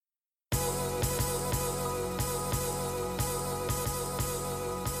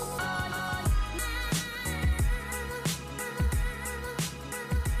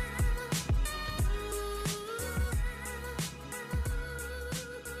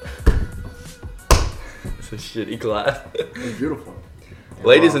It's a shitty clap. It's beautiful.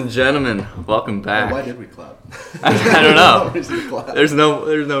 Ladies and gentlemen, welcome back. Why did we clap? I don't know. No reason to clap. There's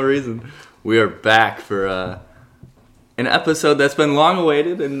no reason. We are back for an episode that's been long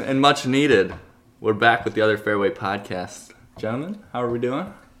awaited and much needed. We're back with the Other Fairway podcast. Gentlemen, how are we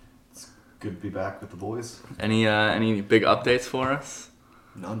doing? It's good to be back with the boys. Any big updates for us?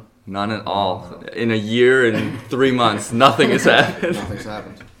 None. None at all. In a year and 3 months, nothing has happened. Nothing's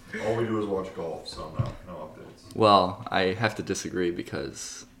happened. All we do is watch golf, so no updates. Well, I have to disagree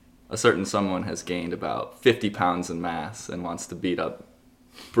because a certain someone has gained about 50 pounds in mass and wants to beat up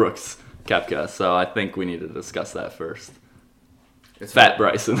Brooks Koepka, so I think we need to discuss that first. It's Fat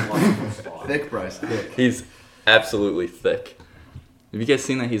Bryson. Thick Bryson. Thick. He's absolutely thick. Have you guys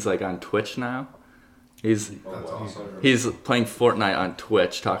seen that he's like on Twitch now? He's playing Fortnite on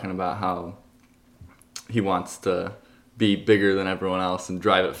Twitch, talking about how he wants to be bigger than everyone else and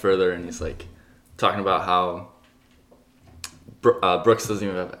drive it further, and he's like talking about how Brooks doesn't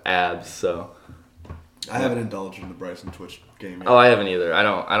even have abs, so I haven't indulged in the Bryson Twitch game yet. Oh, I haven't either. I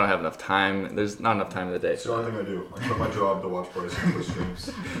don't have enough time. There's not enough time in the day. It's the only thing I do. I quit my job to watch Bryson Twitch streams.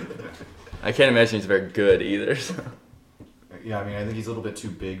 I can't imagine he's very good either. So. Yeah, I mean, I think he's a little bit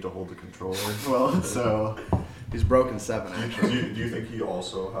too big to hold the controller. Well, so he's broken 7 actually. Do you think he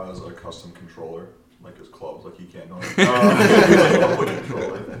also has a custom controller, like his clubs, like he can't know?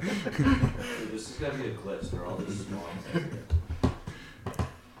 Controller. This is gonna be a glitch. They're all just small.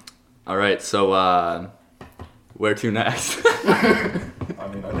 All right, so where to next? I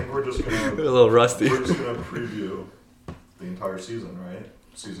mean, I think we're just gonna. We're a little rusty. We're just gonna preview the entire season, right?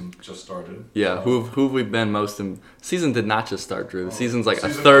 Season just started. Yeah, who have we been most in? Season did not just start, Drew. The season's like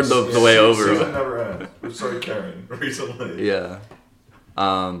Season a third of the way over. Season never ends. We started caring recently. Yeah.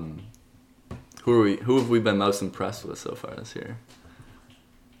 Who have we been most impressed with so far this year?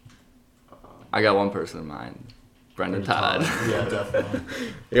 I got one person in mind. Brendan Todd. Yeah, definitely.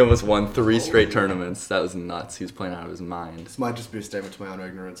 He almost won 3 straight tournaments. That was nuts. He was playing out of his mind. This might just be a statement to my own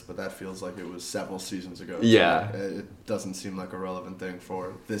ignorance, but that feels like it was several seasons ago. Yeah. So it doesn't seem like a relevant thing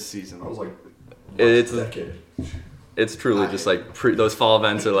for this season. I was like, It's a decade. It's truly just like those fall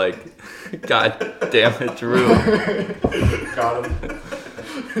events are like, God damn it, Drew. Got him.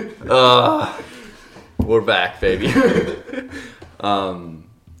 We're back, baby.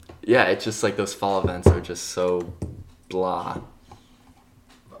 Yeah, it's just like those fall events are just so blah.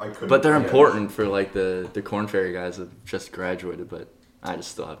 But they're important for like the Corn Ferry guys that just graduated, but I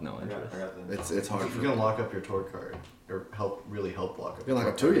just still have no interest. It's hard. If you're gonna lock up your tour card, or really help lock up. You're gonna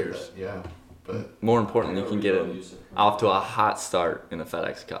lock up 2 years. Yeah, but More importantly, you can get it off to a hot start in the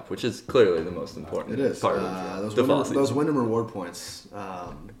FedEx Cup, which is clearly the most important It is. part of Those Wyndham Reward points.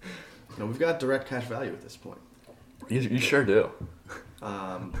 We've got direct cash value at this point. You sure do.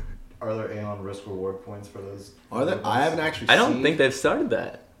 are there Aon Risk Reward points for those? Are there? I haven't actually. I don't think they've started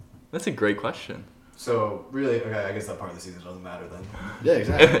that. That's a great question. So really, okay, I guess that part of the season doesn't matter then. Yeah,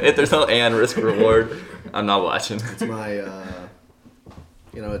 exactly. If there's no Aon Risk Reward, I'm not watching. It's my,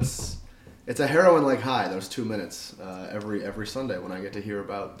 it's a heroin-like high. Those 2 minutes every Sunday when I get to hear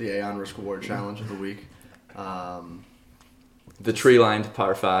about the Aon Risk Reward challenge of the week. The tree-lined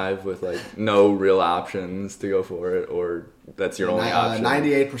par 5 with like no real options to go for it, or that's your only option.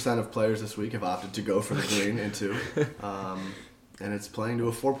 98% of players this week have opted to go for the green in 2. And it's playing to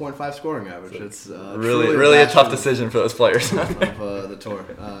a 4.5 scoring average. It's really a tough decision for those players. of the tour.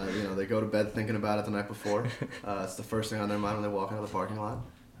 They go to bed thinking about it the night before. It's the first thing on their mind when they walk into the parking lot.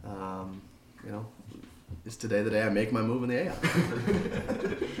 Is today the day I make my move in the Aon?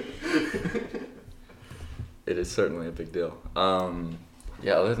 It is certainly a big deal.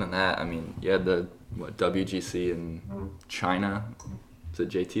 Other than that, I mean, you had the WGC in China. Is it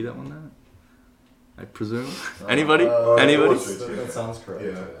JT that won that? I presume. Anybody? Anybody? That sounds correct.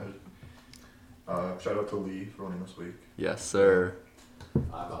 Yeah. Shout out to Lee for winning this week. Yes, sir.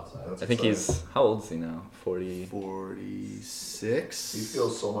 I'm outside. I think he's, how old is he now? 40? 46? He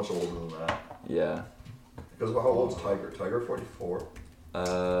feels so much older than that. Yeah. Because how old is Tiger? Tiger 44?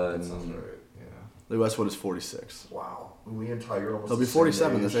 That sounds right. Yeah. Lee Westwood is 46. Wow. Lee and Tiger almost He'll be the same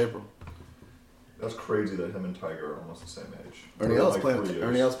 47 age. this April. That's crazy that him and Tiger are almost the same age. Ernie Els playing on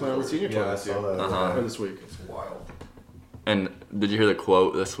the senior tour Yeah, I this year. saw that. Uh-huh. This week. It's wild. And did you hear the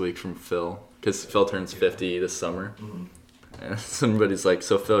quote this week from Phil? Because Phil turns 50 this summer. Mm-hmm. And somebody's like,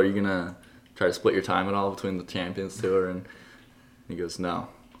 so Phil, are you going to try to split your time at all between the Champions Tour? And he goes, no.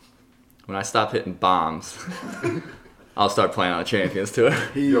 When I stop hitting bombs, I'll start playing on the Champions Tour.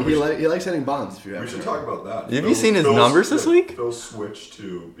 He likes hitting bombs. If you We have should talk about that. Have you seen his numbers this week? Phil switched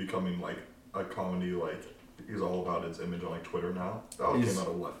to becoming like a comedy he's all about his image on like Twitter now. That came out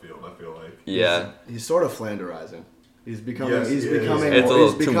of left field. I feel like. Yeah. He's sort of Flanderizing. He's becoming. Yes, he's he is. becoming. It's a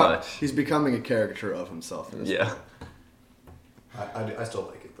little too much. He's becoming a caricature of himself. In this Yeah. point. I still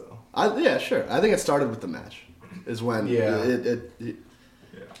like it though. Yeah, sure. I think it started with the match. Is when it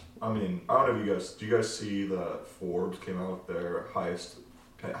Yeah, I mean, I don't know if you guys. Do you guys see that Forbes came out with their highest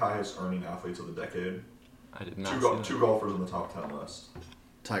earning athletes of the decade? I did not see that. Two golfers in the top 10 list.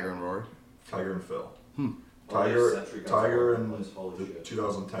 Tiger and Rory. Tiger and Phil. Century Tiger guys in plays holy the shit.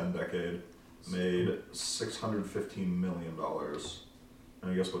 2010 decade made $615 million.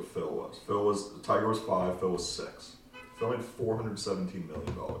 And I guess what Phil was? Tiger was 5, Phil was 6. Phil made $417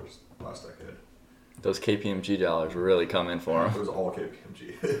 million last decade. Those KPMG dollars were really coming for It him. was all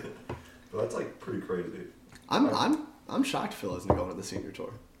KPMG. But that's like pretty crazy. I'm shocked Phil isn't going to the senior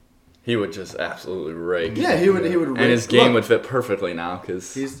tour. He would just absolutely rake. Yeah, he would. And his game would fit perfectly now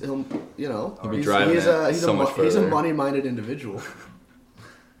because He'll He'd be driving it so much he's a further. money-minded individual.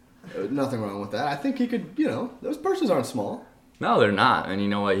 Nothing wrong with that. I think he could. Those purses aren't small. no, they're not. And you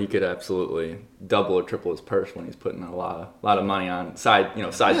know what? He could absolutely double or triple his purse when he's putting a lot of money on side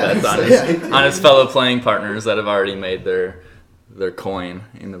bets on his fellow playing partners that have already made their coin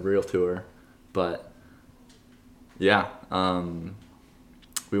in the real tour. But yeah,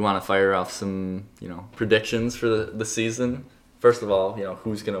 we want to fire off some predictions for the season. First of all,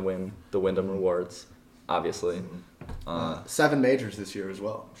 who's gonna win the Wyndham Rewards? Obviously, 7 majors this year as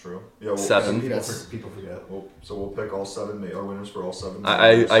well. True. Yeah. 7. People forget. So we'll pick all 7 our winners for all 7.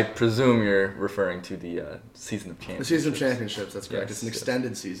 I presume you're referring to the season of The champions. season of championships. That's correct. Yes, It's an yes.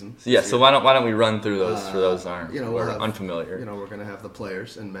 extended season. Yeah, this so year. why don't we run through those for those aren't we'll have, unfamiliar. We're gonna have the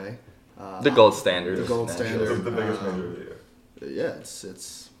players in May. The gold standard. The gold naturally. standard. the biggest major of the year. Yeah,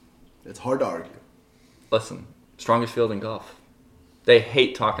 it's hard to argue. Listen, strongest field in golf. They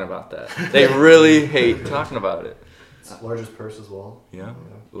hate talking about that. They really hate talking about it. It's largest purse as well. Yeah,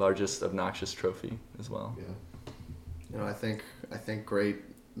 largest obnoxious trophy as well. Yeah. I think great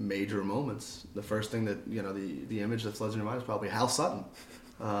major moments. The first thing that the image that floods in your mind is probably Hal Sutton.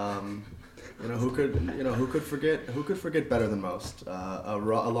 Who could forget better than most? A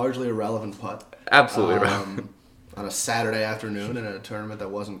largely irrelevant putt. Absolutely right. On a Saturday afternoon in a tournament that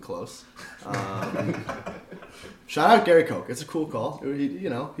wasn't close. Shout out Gary Koch. It's a cool call.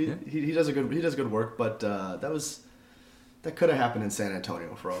 He does good work, but that could have happened in San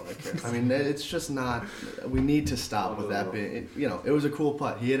Antonio for all I care. I mean, it's just not. We need to stop with that being. It was a cool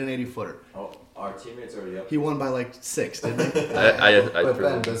putt. He hit an 80-footer. Oh, our teammates already up. He won by like 6, didn't he? I But Ben,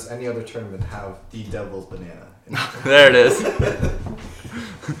 presume. does any other tournament have the devil's banana? There it is.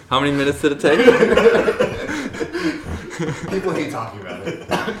 How many minutes did it take? People hate talking about it.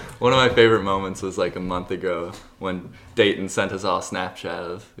 One of my favorite moments was like a month ago when Dayton sent us all a Snapchat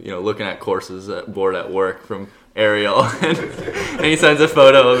of looking at courses board at work from Ariel, and he sends a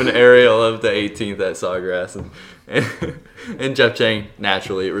photo of an aerial of the 18th at Sawgrass, and Jeff Chang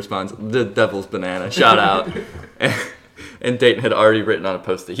naturally responds, "The Devil's Banana, shout out," and Dayton had already written on a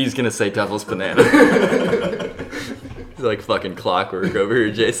post-it, "He's gonna say Devil's Banana." It's like fucking clockwork over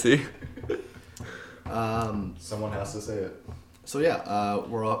here, JC. Someone has to say it. So yeah,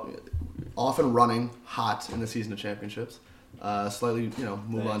 we're off and running hot in the season of championships. Slightly,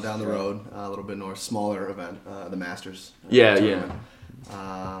 move on down the road a little bit north, smaller event, the Masters. Tournament.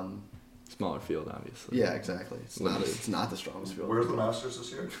 Smaller field, obviously. Yeah, exactly. It's not the strongest field. Where's the Masters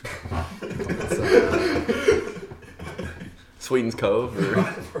this year? Sweetens Cove,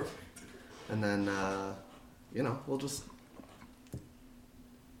 or And then, we'll just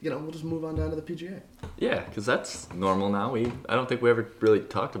move on down to the PGA. yeah, because that's normal now. I don't think we ever really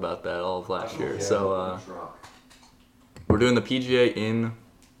talked about that all of last year. So we're doing the PGA in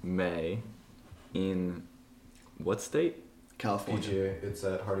May, in what state? California. PGA, it's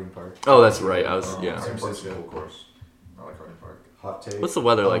at Harding Park. Oh, that's right. I was San yeah. Harding Park's a Francisco. cool course. I like Harding Park. Hot take. What's the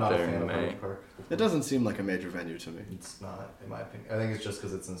weather I'm like not a there fan in of May? Harding Park. It doesn't seem like a major venue to me. It's not, in my opinion. I think it's just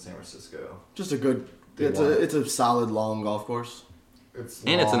because it's in San Francisco. Just a good. They It's want it. a solid long golf course. It's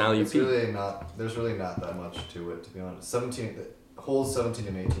And it's an long. LUP. It's really not. There's really not that much to it, to be honest. Holes 17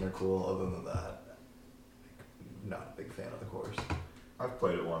 and 18 are cool. Other than that, not a big fan of the course. I've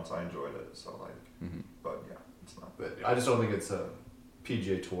played it once. I enjoyed it. So but yeah, it's not. But I just don't think it's a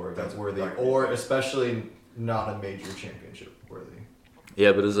PGA Tour that's worthy, that- or especially not a major championship worthy.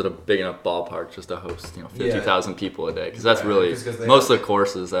 Yeah, but is it a big enough ballpark just to host 50,000 people a day? Because that's Right, really 'cause they most have- of the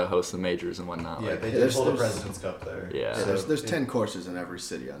courses that host the majors and whatnot. Yeah, like, they there's- did hold a there's- President's Cup there. Yeah. Yeah, there's it- 10 courses in every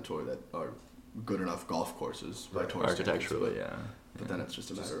city on tour that are good enough golf courses by Right. tour standards, architecturally, yeah. But then it's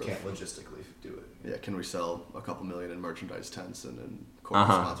just a matter Just of can't logistically do it. can we sell a couple million in merchandise tents and in course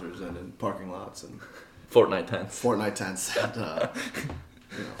Uh-huh. sponsors and in parking lots and Fortnite tents. Fortnite tents, and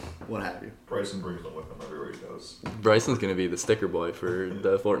what have you. Bryson brings them with him everywhere he goes. Bryson's gonna be the sticker boy for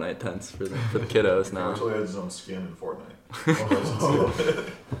the Fortnite tents for the kiddos now. Actually, has his own skin in Fortnite.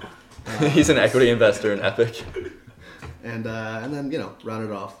 He's an equity investor in Epic. And then round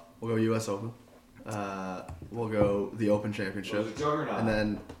it off. We'll go U.S. Open. We'll go the Open Championship. Was it juggernaut? And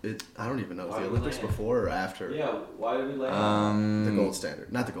then I don't even know. Is Why the did we Olympics land? before or after? Yeah, why did we land? The gold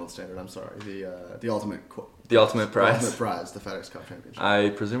standard. Not the gold standard, I'm sorry. The ultimate The ultimate prize. ultimate prize, the FedEx Cup Championship. I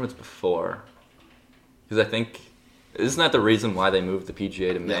presume it's before, because I think isn't that the reason why they moved the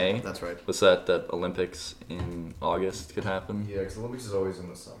PGA to May? Yeah, that's right. Was that the Olympics in August could happen? Yeah, because Olympics is always in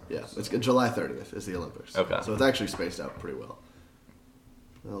the summer. Yeah, so. it's July 30th is the Olympics. Okay. So it's actually spaced out pretty well.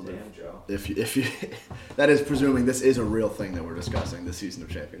 Damn, Joe. If you that is presuming this is a real thing that we're discussing, the season of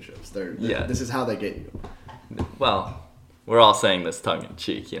championships. Yeah. This is how they get you. Well, we're all saying this tongue in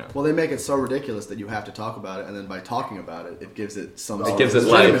cheek, Well, they make it so ridiculous that you have to talk about it, and then by talking about it, it gives it some. It gives it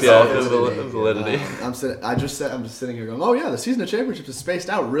legitimacy. life, validity. I'm just sitting here going, oh yeah, the season of championships is spaced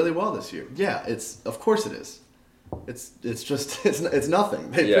out really well this year. Yeah, of course it is. It's just it's nothing.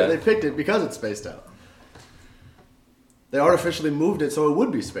 They picked it because it's spaced out. They artificially moved it so it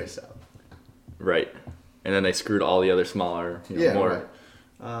would be spaced out. Right, and then they screwed all the other smaller, more.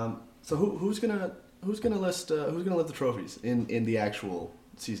 Right. So who's gonna lift the trophies in the actual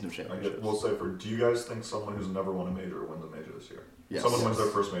season of championships? We'll say do you guys think someone who's never won a major wins a major this year? Yes. Someone wins their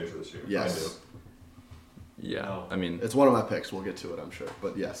first major this year. Yes. I do. Yeah, No. I mean, It's one of my picks. We'll get to it, I'm sure.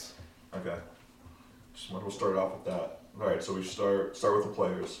 But yes. Okay. We'll start off with that. All right, so we start with the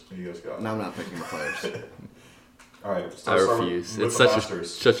players. Who you guys got? No, I'm not picking the players. All right. I refuse. It's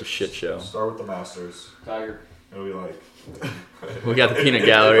such a shit show. Start with the Masters. Tiger. It'll be like. We got the peanut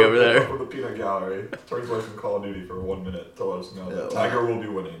gallery over there. With the peanut gallery. Turns away from Call of Duty for 1 minute to let us know that Yeah. Tiger will be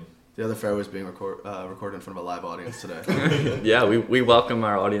winning. The other fairway is being recorded in front of a live audience today. Yeah, we welcome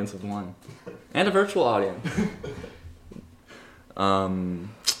our audience of one, and a virtual audience.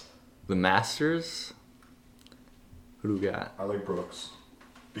 The Masters. Who do we got? I like Brooks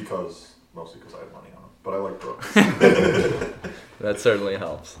mostly because I have money on him, but I like Brooks. That certainly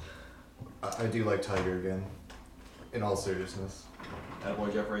helps. I do like Tiger again, in all seriousness.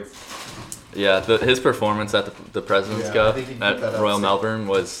 Attaboy, Jeffrey. Yeah, his performance at the President's Yeah, I Cup think he can keep that at up Royal soon. Melbourne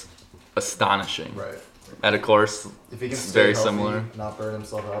was astonishing. Right. At a course, If he can it's stay very healthy, similar. not burn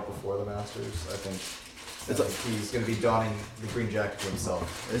himself out before the Masters, I think It's he's going to be donning the green jacket to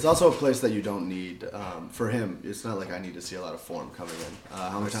himself. It's also a place that you don't need. For him, it's not like I need to see a lot of form coming in.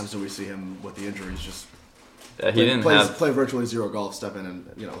 How many times do we see him with the injuries just Yeah, he didn't have. play virtually zero golf, step in and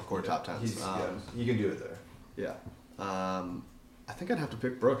record top tens. He's, you can do it there. Yeah. I think I'd have to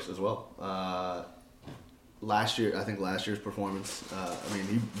pick Brooks as well. Last year's performance.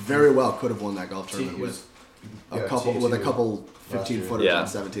 He very well could have won that golf tournament with a couple 15-footers Yeah. on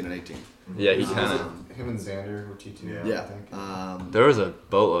 17 and 18. Yeah, he Was kind it of. him and Xander were T2. Yeah. I think. There was a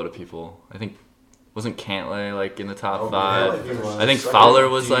boatload of people. I think wasn't Cantlay like in the top Oh, five. Cantlay finished I think second. Fowler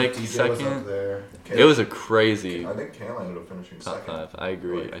was like DJ was second. up there. It was a crazy I think Cantlay ended up finishing top second. five. I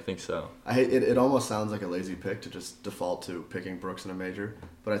agree. Right. I think so. It almost sounds like a lazy pick to just default to picking Brooks in a major,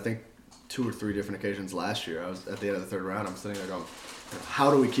 but I think 2 or 3 different occasions last year, I was at the end of the third round, I'm sitting there going,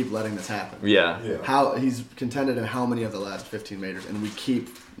 how do we keep letting this happen? Yeah. Yeah. How he's contended in how many of the last 15 majors, and we keep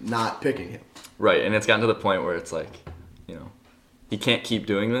not picking him. Right, and it's gotten to the point where it's like, he can't keep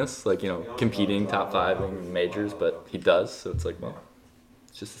doing this, like, competing top five in majors, but he does, so it's like, well,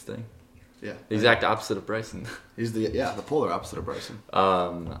 it's just his thing. Yeah, The exact opposite of Bryson. he's the polar opposite of Bryson.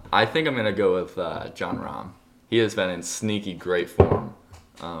 I think I'm going to go with John Rahm. He has been in sneaky great form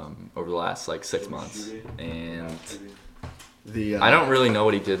over the last, 6 months. And I don't really know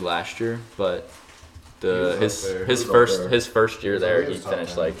what he did last year, but his first year there, he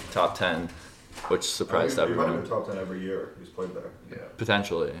finished, top 10, which surprised He might have everyone. been top 10 every year he's played there. Yeah.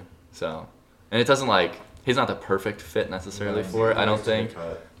 Potentially. So, and it doesn't he's not the perfect fit necessarily for it, I don't think.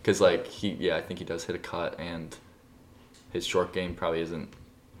 Because, I think he does hit a cut, and his short game probably isn't,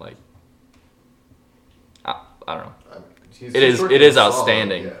 I don't know. It is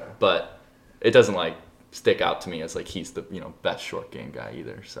outstanding, but it doesn't, stick out to me as, he's the, best short game guy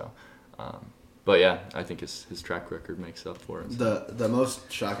either. So, but yeah, I think his track record makes up for it. The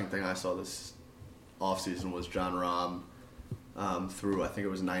most shocking thing I saw this offseason was John Rahm through, I think it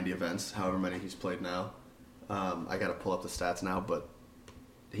was 90 events, however many he's played now. I got to pull up the stats now, but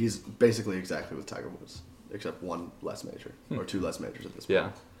he's basically exactly with Tiger Woods, except 1 less major, or 2 less majors at this point. Yeah.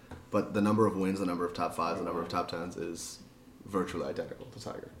 But the number of wins, the number of top 5s, the number of top 10s is virtually identical to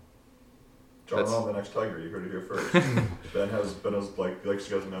Tiger. John Rahm, the next Tiger. You heard it here first. Ben has like you guys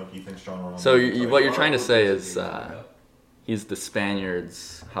know, he thinks John Rahm. So what you're trying to say is he's the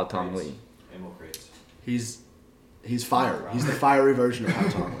Spaniards' Hao Tong Li. Ammo crates. He's fire. He's the fiery version of Hao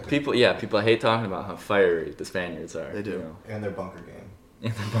Tong Li. People hate talking about how fiery the Spaniards are. They do. You know? And their bunker game.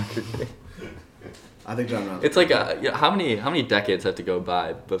 In the bunker game. I think John Rahm. It's like how many decades have to go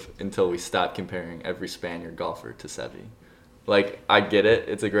by until we stop comparing every Spaniard golfer to Seve? Like, I get it,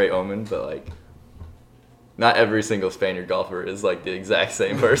 it's a great omen, but like, not every single Spaniard golfer is like the exact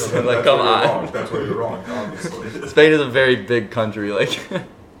same person. Like, come on. That's where you're wrong, obviously. Spain is a very big country. Like,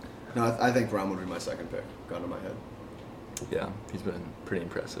 No, I think Rahm would be my second pick. Gone to my head. yeah, he's been pretty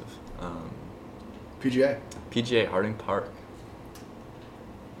impressive. PGA. Harding Park.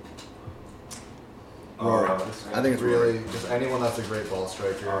 Rory. I think it's really Rory. just anyone that's a great ball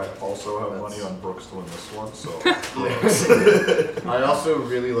striker. I also have money on Brooks to win this one, so I also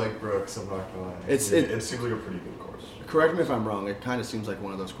really like Brooks. I'm not gonna lie. it seems like a pretty good course. Correct me if I'm wrong. It kind of seems like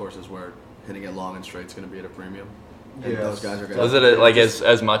one of those courses where hitting it long and straight is going to be at a premium. And Yes. those guys are going. Was it like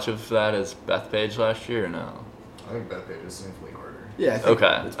as much of that as Bethpage last year or no? I think Bethpage is significantly harder. Yeah. I think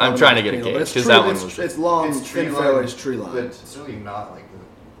Okay. it's I'm probably trying not to get a penal, but gauge, it's 'cause tree- that one it's- was- It's long, It's tree thin line, fairways, tree But line. it's really not like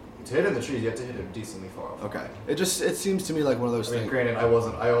to hit in the trees. You have to hit it decently far off. Okay. It seems to me like one of those I mean, things. granted,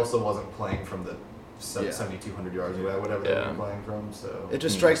 I also wasn't playing from the Yeah. 7,200 yards away, whatever they Yeah. were playing from. So It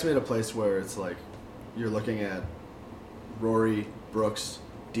just strikes me at a place where it's like you're looking at Rory, Brooks,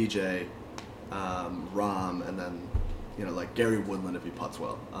 DJ, Rahm, and then like Gary Woodland if he putts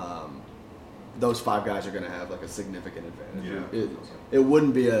well. Those five guys are going to have like a significant advantage. Yeah. It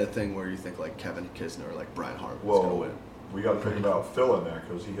wouldn't be a thing where you think like Kevin Kisner or like Brian Harman is going to Well, win. we got to think about Phil in there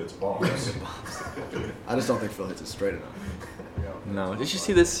because he hits bombs. I just don't think Phil hits it straight enough. No. Did you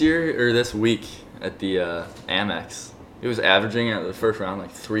see this year or this week at the Amex? It was averaging at the first round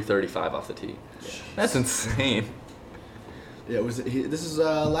like 335 off the tee. That's insane. Yeah, this is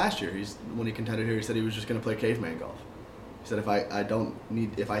last year. When he contended here, he said he was just going to play caveman golf. He said if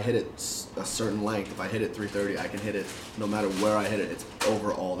I hit it a certain length, if I hit it 330, I can hit it no matter where I hit it. It's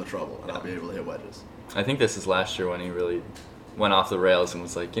over all the trouble, and I'll be able to hit wedges. I think this is last year when he really went off the rails and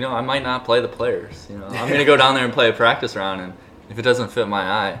was like, I might not play the players. I'm going to go down there and play a practice round, and if it doesn't fit my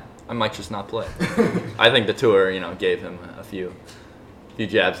eye, I might just not play. I think the tour, gave him a few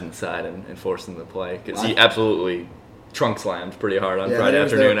jabs in the side and forced him to play because he absolutely trunk slammed pretty hard on Friday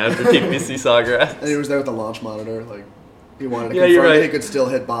afternoon after TPC Sawgrass. And he was there with the launch monitor, like he wanted to Yeah, you're confirm that right. he could still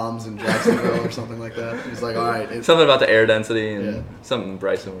hit bombs in Jacksonville or something like that. He's like, all right, Something about the air density and Yeah. something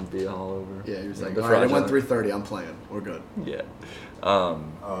Bryson would be all over. yeah, he was like, The all right, it went fraudulent. 330. I'm playing. We're good. Yeah.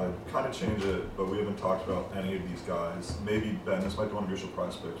 Kind of change it, but we haven't talked about any of these guys. Maybe Ben, this might be one of your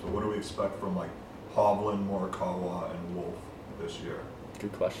surprise picks, but what do we expect from like Hovland, Morikawa, and Wolf this year?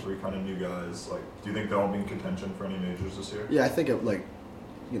 Good question. Three kind of new guys. Like, do you think they'll be in contention for any majors this year? Yeah, I think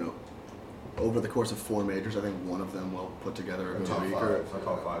over the course of 4 majors, I think one of them will put together a A good top week. five. Or, A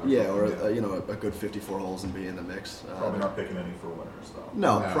top five. yeah, or something, a good 54 holes and be in the mix. Probably not picking any for winners though.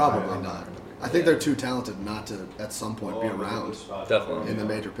 No, No, probably I'm not. gonna be- I think they're too talented not to at some point be Oh, around good spot. Definitely. in the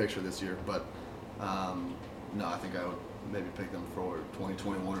major picture this year. But no, I think I would maybe pick them for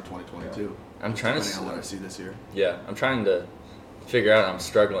 2021 or 2022. I'm trying to depending on what I see this year. Yeah, I'm trying to figure out. I'm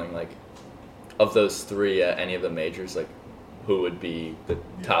struggling. Like, of those 3 at any of the majors, like, who would be the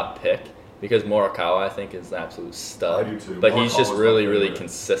top pick? Because Morikawa, I think, is the absolute stud. I do too. But he's just Morikawa's really, my really favorite.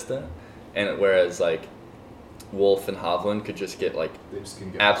 consistent. And whereas like Wolf and Hovland could just get like they just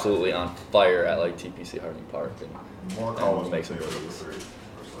can get absolutely on fire at like TPC Harding Park. And Morikawa was my makes him favorite of the pleased. three,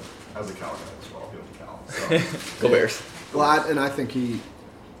 personally. As a Cal guy as well, he was a Cal. So. Go Bears. Well, I think he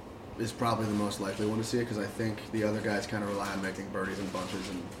is probably the most likely one to see it because I think the other guys kind of rely on making birdies in bunches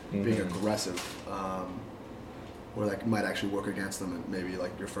and being aggressive, where that might actually work against them and maybe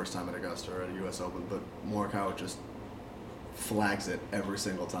like your first time at Augusta or at a U.S. Open. But Morikawa just flags it every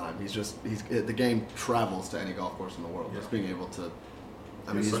single time. The game travels to any golf course in the world. Just being able to.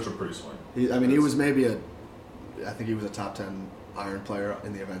 He's such a pretty swing. He was maybe I think he was a top 10 iron player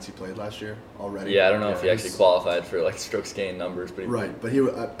in the events he played last year already. Yeah, I don't know if he actually he's- qualified for like strokes gained numbers, but he, Right, but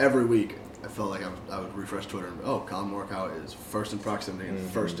every week I felt like I would refresh Twitter and Colin Morikawa is first in proximity and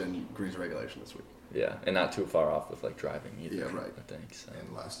first in greens regulation this week. Yeah, and not too far off with like driving either. Yeah, right. I think so.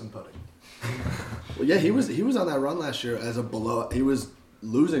 and last in putting. Well, yeah, he was on that run last year as a below. He was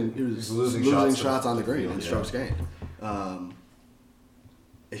losing losing shots on the green field, and yeah. strokes gained.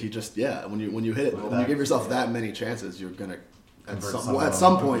 He just when you hit it, when you give yourself that many chances, you're gonna at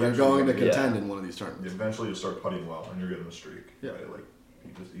some point you're going to contend in one of these tournaments. Eventually, you start putting well, and you're getting the streak. Yeah. Right? Like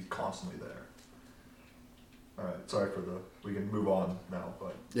he's constantly there. All right, sorry for the. We can move on now,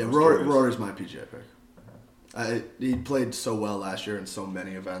 but Yeah, I was curious. Rory's my PGA pick. He played so well last year in so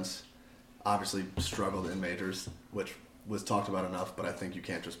many events. Obviously struggled in majors, which was talked about enough. But I think you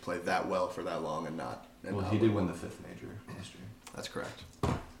can't just play that well for that long and not. And Well, not he did win. win the 5th major last year. That's correct.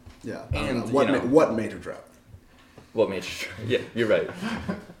 Yeah. And, what you know- what major drought? What made you? Yeah, you're right.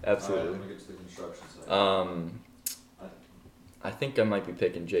 Alright, Absolutely. let me get to the construction side. I think I might be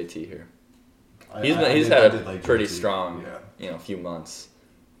picking JT here. I He's did- had I a did like pretty JT. strong, Yeah. few months.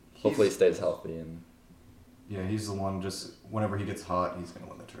 Hopefully he stays healthy and Yeah, he's the one. Just whenever he gets hot, he's gonna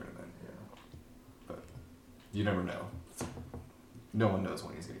win the tournament. Yeah. But you never know. No one knows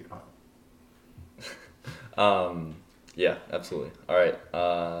when he's gonna get hot. yeah, absolutely. All right,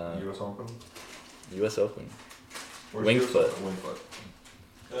 U.S. Open. U.S. Open. Where's Winged US foot. Open? Winged foot.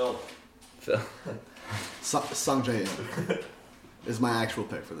 Phil. Phil. Sung Jae In is my actual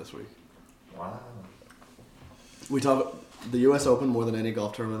pick for this week. Wow. We talk the U.S. Open more than any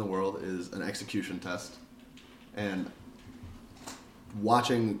golf tournament in the world is an execution test, and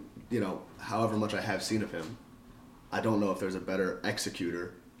watching however much I have seen of him, I don't know if there's a better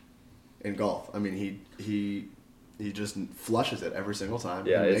executor in golf. I mean, he just flushes it every single time.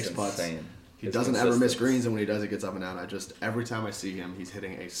 Yeah, he it's makes putts. insane. He His doesn't ever miss consistency. greens, and when he does, it gets up and down. Every time I see him, he's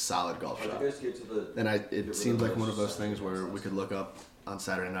hitting a solid golf How'd shot. you guys get to the... And get rid it of seems like those one of those second things where ones? we could look up on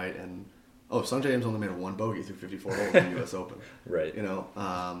Saturday night and Sung Jae Im's only made one bogey through 54 holes in the U.S. Open. Right.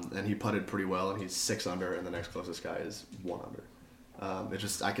 And he putted pretty well, and he's 6 under, and the next closest guy is 1 under.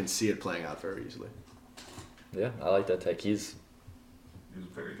 I can see it playing out very easily. Yeah, I like that take. He was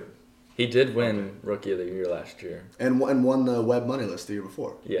very good. He did win Rookie of the Year last year. And won the Webb money list the year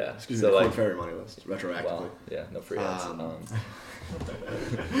before. Yeah. Excuse so me, the like, Corn Ferry money list retroactively. well, yeah, no free ads. Um,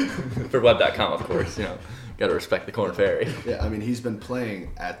 For web.com, of course, got to respect the Corn Ferry. Yeah, I mean he's been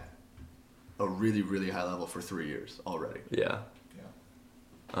playing at a really, really high level for 3 years already. Yeah. Yeah.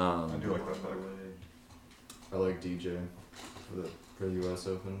 Um, I do like that better. I like DJ for the U.S.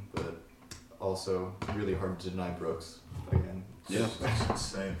 Open, but also really hard to deny Brooks again. Yeah. It's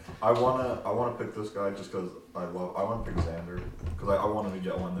insane. I wanna pick this guy just because I want to pick Xander because I want him to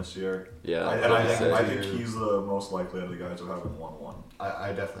get one this year. Yeah, I think he's the most likely of the guys who haven't won one.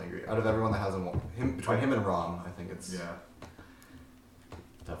 I definitely agree. Out of everyone that hasn't won, between him and Rom, I think it's Yeah.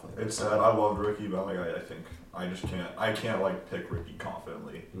 definitely. It's sad. I loved Ricky, but I think I just can't. I can't pick Ricky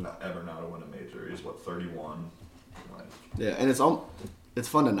confidently. No. Ever now to win a major. He's 31. Yeah, and it's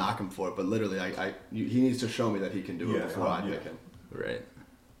fun to knock him for it, but literally, he needs to show me that he can do it Yeah, before I yeah. pick him. right.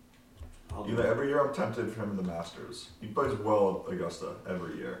 Every year I'm tempted for him in the Masters. He plays well at Augusta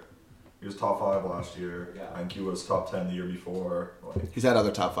every year. He was top 5 last year. Yeah. I think he was top 10 the year before. He's had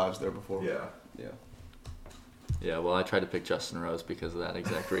other top 5s there before. Yeah. Yeah. Yeah, well, I tried to pick Justin Rose because of that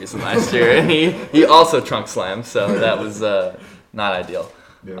exact reason last year, and he also trunk slammed, so that was not ideal.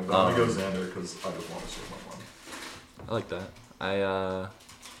 Yeah, but I'm gonna go Xander because I just want to see him win. I like that.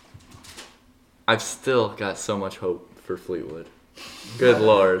 I've still got so much hope for Fleetwood. Good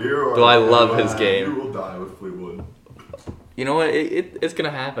lord, do I love his You game. will die with Fleetwood. You know what? It's gonna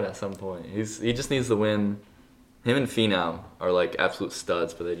happen at some point. He just needs to win. Him and Finau are like absolute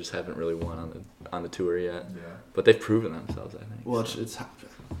studs, but they just haven't really won on the tour yet. Yeah. But they've proven themselves, I think. Well, it's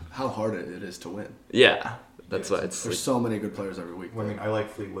how hard it is to win. Yeah, that's why it's. There's so many good players every week. Well, I mean, I like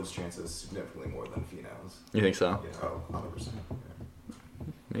Fleetwood's chances significantly more than Finau's. You think so? Yeah, 100%.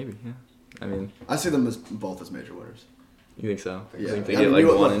 Maybe. Yeah. I mean, I see them as both as major winners. you think so? You Yeah, think they I get mean, like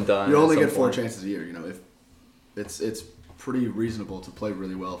you, one and done? You at only some get 4 point? chances a year. If it's pretty reasonable to play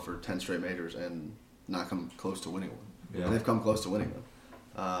really well for 10 straight majors and not come close to winning one. Yeah. And they've come close to winning them.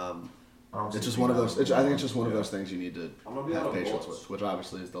 I don't It's see just one of those. Finau. I think it's just one of Yeah. those things you need to I'm gonna be have out of patience votes. with, which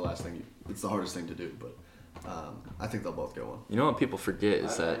obviously is the last thing. It's the hardest thing to do, but I think they'll both get one. You know what people forget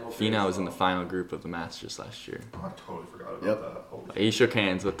is I that hope Finau it was is in the well. final group of the Masters last year. Oh, I totally forgot about Yep. that. Holy He shook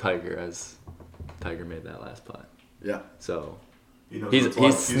hands with Tiger as Tiger made that last putt. Yeah. So He knows what he's it's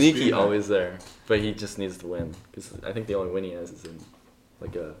like. sneaky been there. always there, but he just needs to win because I think the only win he has is in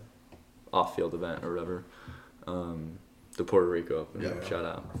like a off-field event or whatever. The Puerto Rico Open. Yeah. Shout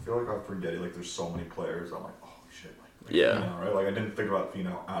out. I feel like I'm forgetting. There's so many players. I'm like, oh shit. Yeah. Finau, right? I didn't think about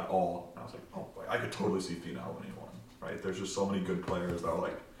Finau at all. And I was like, oh, I could totally see Finau winning one. Right? There's just so many good players that are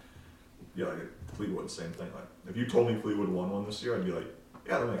Fleetwood, same thing. If you told me Fleetwood won one this year, I'd be like,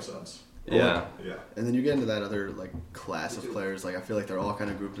 yeah, that makes sense. Yeah. Yeah. And then you get into that other class of players. I feel like they're all kind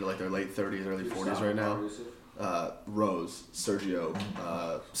of grouped into their late 30s, early 40s right now. Rose, Sergio,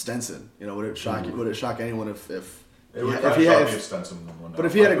 Stenson. Would it shock you? Would it shock anyone if It would he had? if Stenson won. But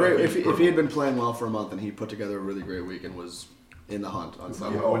if he had a great, if he had been playing well for a month and he put together a really great week and was in the hunt on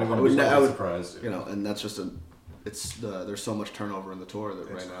Sunday, Oh, When I it would, was I would, surprised. and that's just there's so much turnover in the tour that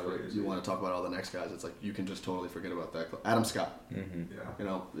It's right now that crazy. you want to talk about all the next guys. It's like you can just totally forget about that. Adam Scott,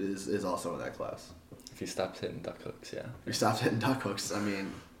 Yeah. is also in that class. If he stops hitting duck hooks, yeah. He stopped hitting duck hooks. I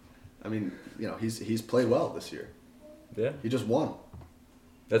mean, he's played well this year. Yeah. He just won.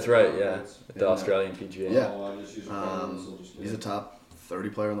 That's right, yeah. The Yeah. Australian PGA. Yeah. Oh, I just use a phone, so just He's a top 30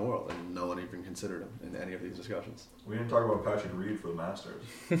 player in the world, and no one even considered him in any of these discussions. We didn't talk about Patrick Reed for the Masters.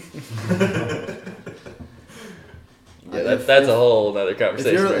 Yeah, that's a whole other If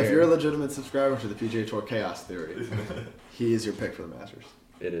conversation. you're, right if here. you're a legitimate subscriber to the PGA Tour Chaos Theory, he is your pick for the Masters.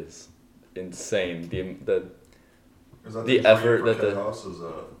 It is insane. The Is that The dream effort for that Ken the- House is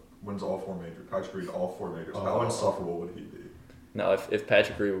wins all 4 majors. Patrick Reed all 4 majors. Oh. How insufferable would he be? No, if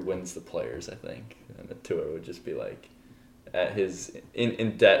Patrick Reed wins the Players, I think, and the tour would just be like at his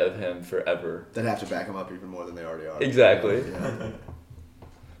in debt of him forever. They'd have to back him up even more than they already are. Exactly. Yeah.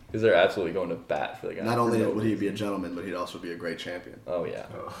 Because they're absolutely going to bat for the guy. Not for only no would he be a reason. gentleman, but he'd also be a great champion. Oh yeah,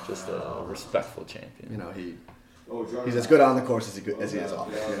 just a respectful champion. Oh, He's as good on the course as he is off.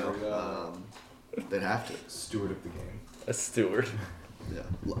 Yeah. They'd have to. Steward of the game. A steward. Yeah.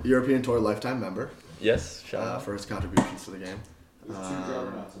 European Tour lifetime member Yes, shout out. for his contributions to the game. There's 2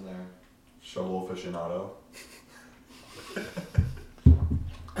 juggernauts in there. Shovel aficionado.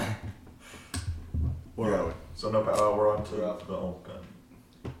 Where are we? So no, we're on to We're up. the Open.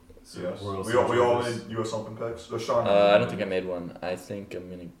 Yes. Royal We all Series. made U.S. Open picks. Sean. I don't think I made one. I think I'm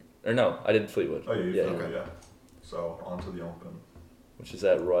gonna. Or no, I did Fleetwood. Oh, you yeah, did, yeah. yeah. So on to the Open. Which is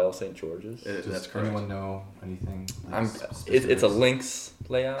at Royal St. George's. That's Does correct. anyone know anything? I'm. It's a specifics? links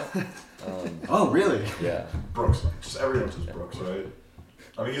layout. Oh, really? Yeah. Brooks. Just everyone says Brooks, right?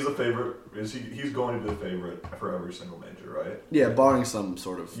 I mean, he's the favorite. He's going to be the favorite for every single major, right? Yeah, barring some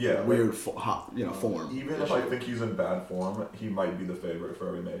sort of Yeah, weird form. Even if I think he's in bad form, he might be the favorite for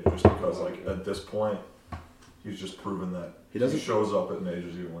every major, just because like at this point, he's just proven that He doesn't- shows up at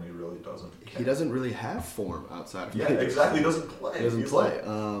majors even when he really doesn't. He doesn't really have form outside of Yeah, majors. exactly. He doesn't play. He doesn't He's play. Like, I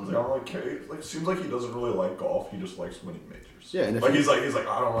don't really care. Like, seems like he doesn't really like golf. He just likes winning majors. Yeah, and if like he- he's like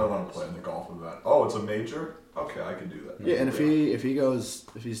I don't really want to play in the golf event. Oh, it's a major. Okay, I can do that. Yeah, and if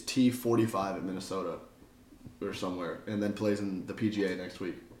he's T45 at Minnesota or somewhere, and then plays in the PGA next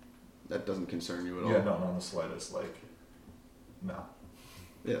week, that doesn't concern you at all. Yeah, no, not in the slightest. Like, no.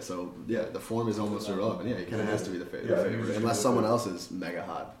 Yeah, so the form is almost irrelevant. Yeah, he kind of has to be the Yeah, he favorite, was just unless the someone favorite. else is mega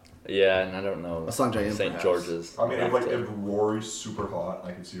hot. Yeah, and I don't know. Assange in, St. perhaps. George's. I mean, have if to- Rory's super hot,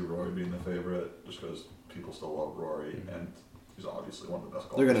 I can see Rory being the favorite, just because people still love Rory, Mm-hmm. and he's obviously one of the best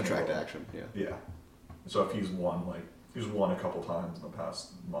golfers. They're going in to the attract world. action. Yeah. Yeah. So if he's won a couple times in the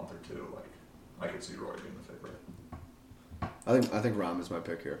past month or two, like I could see Rory being the favorite. I think Rahm is my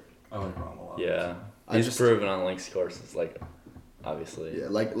pick here. I like Ron a lot. Yeah, I he's just- proven on links courses, like obviously. Yeah,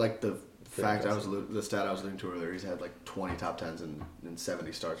 like the fact impressive. the stat I was alluding to earlier. He's had like 20 top tens in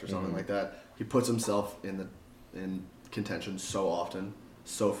 70 starts or something Mhm. like that. He puts himself in contention so often,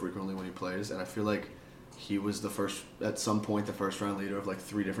 so frequently when he plays, and I feel like he was at some point the first round leader of like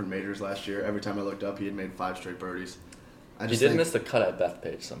 3 different majors last year. Every time I looked up, he had made 5 straight birdies. I He just did think, miss the cut at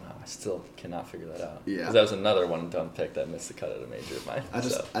Bethpage somehow. I still cannot figure that out. Yeah. Because that was another one and done pick that missed the cut at a major of mine.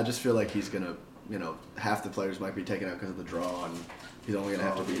 I just feel like he's gonna, half the players might be taken out because of the draw, and he's only gonna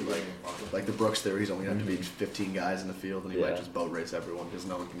have to beat like the Brooks theory. He's only gonna have to beat 15 guys in the field, and he might Yeah. just boat race everyone because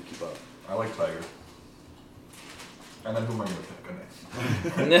no one can keep up. I like Tiger. And then who am I gonna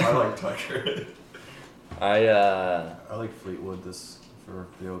pick? I like Tiger. I like Fleetwood for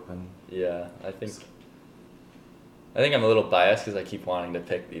the Open. Yeah, I think I'm a little biased because I keep wanting to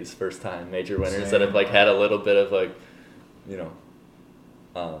pick these first time major winners that have like had a little bit of like,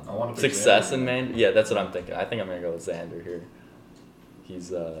 I wanna pick success Xander. in major. Yeah, that's what I'm thinking. I think I'm gonna go with Xander here.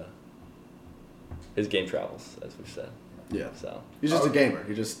 He's his game travels, as we said. Yeah, So he's just a gamer.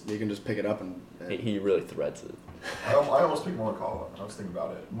 He can just pick it up and he really threads it. I almost picked Morikawa. I was thinking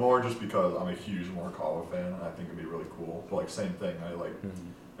about it more just because I'm a huge Morikawa fan, and I think it'd be really cool. But like same thing, I like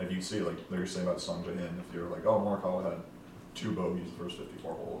if you see like they're saying about Sungjae In, if you're like, oh, Morikawa had 2 bogeys the first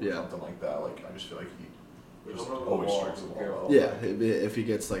 54 holes, or Yeah. something like that. Like I just feel like he just He'll know the always ball, strikes the he'll ball. care. well. yeah, if he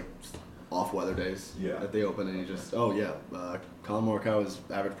gets like off weather days Yeah. at the Open, and he just Colin Morikawa's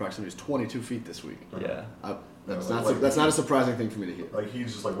average proximity is 22 feet this week. Yeah. That's Yeah, not like- that's not a surprising thing for me to hear. Like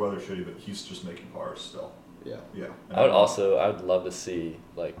he's just like weather shitty, but he's just making pars still. Yeah, Yeah. I would love to see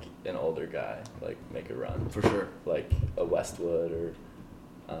like an older guy like make a run, for sure. like a Westwood or,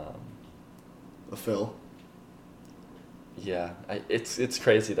 A Phil. yeah. It's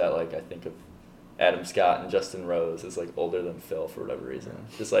crazy that like I think of Adam Scott and Justin Rose as like older than Phil for whatever reason.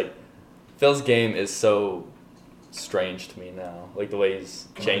 Just like Phil's game is so strange to me now. Like the way he's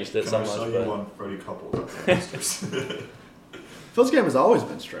changed it so much. Can I sell you on Freddie Couples at the Masters? Phil's game has always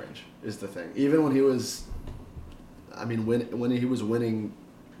been strange, is the thing. Even when he was, I mean, when he was winning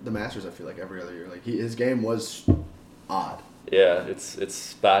the Masters, I feel like every other year, like his game was odd. Yeah, it's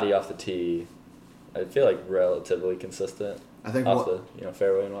spotty off the tee. I feel like relatively consistent. I think off the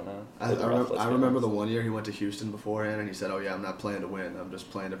fairway and whatnot. I remember the one year he went to Houston beforehand and he said, "Oh yeah, I'm not playing to win. I'm just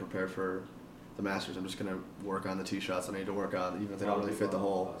playing to prepare for the Masters. I'm just gonna work on the tee shots I need to work on, even if they don't really fit the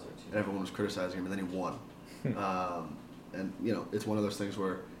hole." And everyone was criticizing him, and then he won. And it's one of those things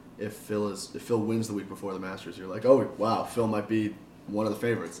where if Phil wins the week before the Masters, you're like, "Oh wow, Phil might be one of the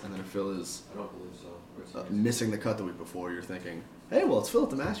favorites." And then if Phil is I don't believe so. missing the cut the week before, you're thinking, "Hey, well, it's Phil at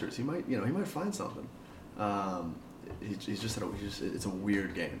the Masters. He might find something." It's a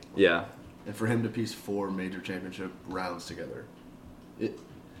weird game. Yeah. And for him to piece 4 major championship rounds together, it'd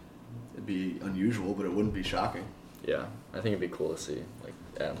be unusual, but it wouldn't be shocking. Yeah, I think it'd be cool to see like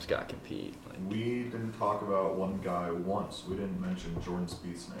Adam Scott compete. Like, We didn't talk about one guy once. We didn't mention Jordan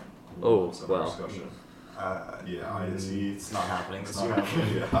Spieth's name. Oh, Once in our wow. discussion. It's not happening. It's not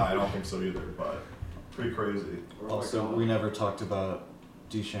happening. Yeah, I don't think so either, but pretty crazy. Also, we never talked about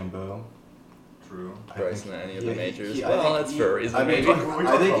DeChambeau. True. Bryson at any of the majors. I Well, think that's for a reason. I mean, maybe.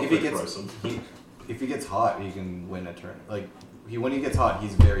 I think if he Vic gets Bryson. if he gets hot, he can win a tournament. Like when he gets hot,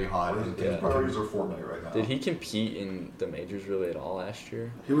 he's very hot. His And priorities are Fortnite right now. Did he compete in the majors really at all last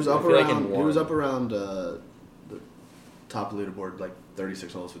year? He was I up feel like around. in He one- was up around the top of the leaderboard, like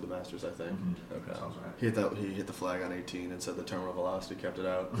 36 holes through the Masters, I think. Mhm. Okay. Sounds right. He hit the flag on 18 and said the terminal velocity kept it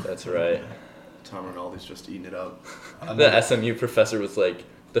out. That's right. Tom Rinaldi's just eating it up. The SMU professor was like,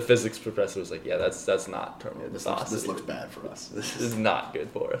 the physics professor was like, yeah, that's not terminal Yeah, this velocity. looks bad for us. This is not good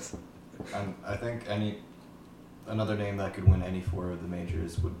for us. I think another name that could win any 4 of the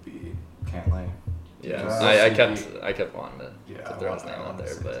majors would be Cantlay. Yeah, Because I kept wanting to throw his name out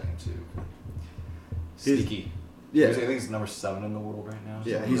there, but Sneaky. Yeah. I think he's number 7 in the world right now.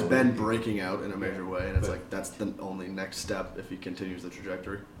 Yeah, something he's like been that. breaking out in a major way, and it's But- like that's the only next step if he continues the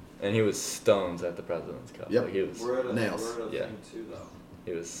trajectory. and he was stones at the President's Cup. Yep. Like, he was Nails. We're at a Yeah. thing too, though.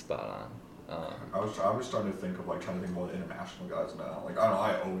 he was spot on. I was starting to think of trying to think more international guys now. Like I don't know,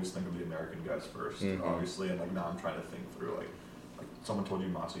 I always think of the American guys 1st, Mhm. obviously, and now I'm trying to think through like someone told you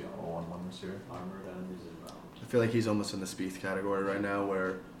Matsuyama won one this year. Armored enemies inbound. I feel like he's almost in the Spieth category right now,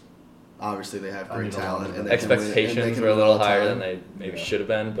 where obviously they have I great need a talent lot and of they can win- and they Expectations can were a win little all the higher time. than they maybe Yeah. should have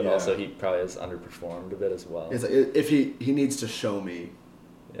been, but Yeah. also he probably has underperformed a bit as well. It's like, if he needs to show me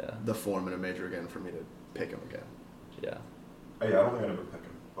Yeah, the form in a major again for me to pick him again. yeah. I don't think I'd ever pick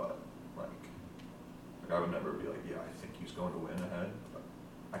him, but like I would never be like, yeah, I think he's going to win ahead. But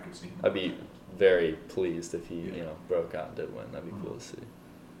I could see him. I'd be very pleased if he, Yeah. broke out and did win. That'd be cool Mhm. to see.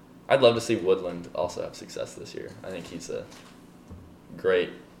 I'd love to see Woodland also have success this year. I think he's a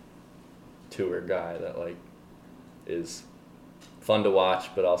great tour guy that is fun to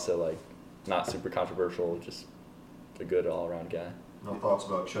watch, but also not super controversial. Just a good all around guy. No thoughts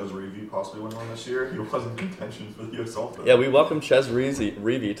about Ches Reavie possibly winning one this year? He was in contention for the U.S. Open. Yeah, we welcome Ches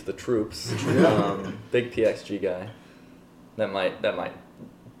Reavie to the troops. Big PXG guy. That might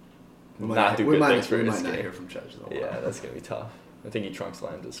We might not do we good might, things for we his might not game. hear from Chudge though. Yeah, that's gonna be tough. I think he trunk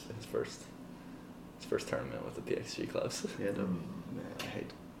slammed his first tournament with the PXG clubs. Yeah, I hate.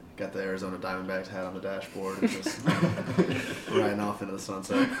 Got the Arizona Diamondbacks hat on the dashboard and just riding off into the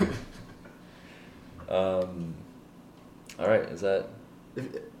sunset. All right, is that?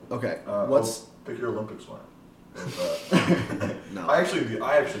 Okay, what's pick your Olympics winner? No. I actually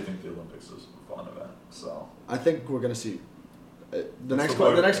think the Olympics is a fun event. So I think we're gonna see. The That's next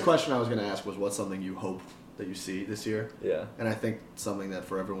the the next vote. question I was gonna ask was what's something you hope that you see this year, Yeah. and I think something that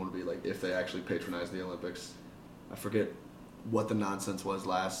for everyone would be like if they actually patronize the Olympics. I forget what the nonsense was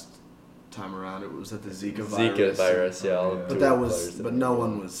last time around. It was that the Zika virus. Yeah. all Yeah. the But tour that was, players but did no it.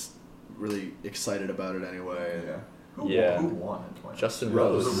 one was really excited about it anyway. and- yeah. Yeah. Who won in 20? Justin Yeah,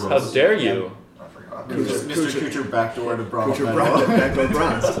 Rose. it was How dare Yeah. you? I forgot. Kuchar- Mr. Kuchar backdoor to bronze. Kuchar medal. backdoor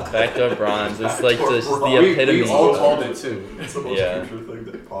bronze. Backdoor bronze. It's like Backdoor just the bronze. epitome. We all of- called it too. It's the most Yeah.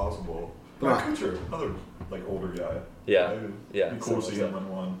 Kuchar thing possible. Right. Kuchar, another older guy. Yeah. It'd Yeah, be cool to something see like him win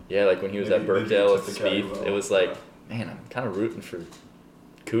one. Yeah, like when he was Maybe- at maybe Birkdale took with the caddy Spieth, well. it was like, Yeah. man, I'm kind of rooting for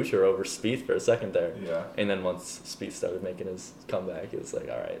Kuchar over Spieth for a second there. Yeah. And then once Spieth started making his comeback, it was like,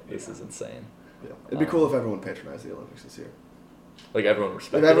 all right, this Yeah. is insane. Yeah. It'd be cool if everyone patronized the Olympics this year. Like everyone If,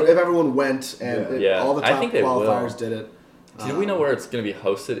 respected it. if everyone went and Yeah. all the I top think they qualifiers will. did it. Do we know where it's going to be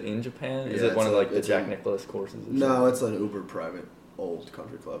hosted in Japan? Is Yeah, it one of it's the it's Jack in- Nicklaus courses? Or No, something? it's an uber private old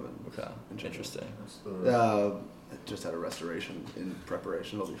country club in Okay, Japan. interesting. That's the, it just had a restoration in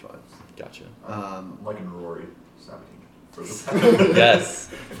preparation. It'll be fine. Gotcha. Um, like in Rory 17 for the Yes,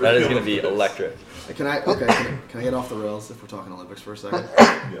 that is going to be electric. Can I get off the rails if we're talking Olympics for a second?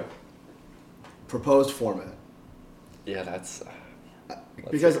 Yeah. Proposed format. Yeah, that's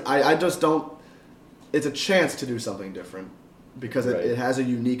Because I just don't. It's a chance to do something different because it has a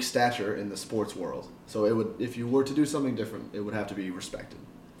unique stature in the sports world. So it would, if you were to do something different, it would have to be respected.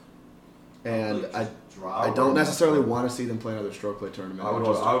 And I don't necessarily want to see them play another stroke play tournament. I would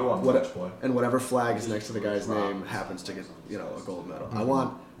want match play. And whatever flag is next to the guy's name happens to get a gold medal. I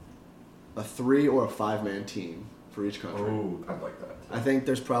want a 3 or a 5-man team for each country. Oh, I'd like that. I think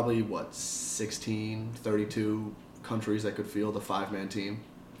there's probably 32 countries that could field a 5-man team.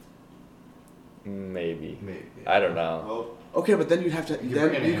 maybe. I don't know. Okay, but then you'd have to. You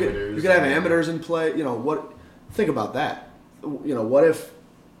could have amateurs in play. What? Think about that. What if?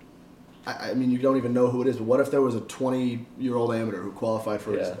 I mean, you don't even know who it is. But what if there was a 20-year-old amateur who qualified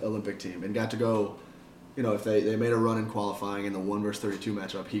for his Olympic team and got to go? If they made a run in qualifying in the 1 versus 32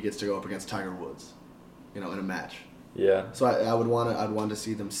 matchup, he gets to go up against Tiger Woods. In a match. Yeah. So I'd want to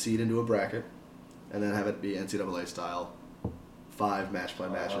see them seed into a bracket, and then have it be NCAA style, 5 match play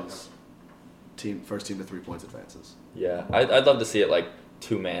matches. First team to 3 points advances. Yeah, I'd love to see it like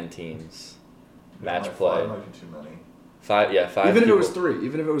 2-man teams, match play. 5 might be too many. 5. Even if people. it was 3,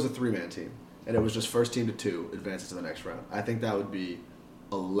 even if it was a 3-man team, and it was just first team to 2 advances to the next round, I think that would be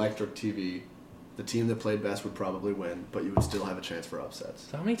electric TV. The team that played best would probably win, but you would still have a chance for upsets.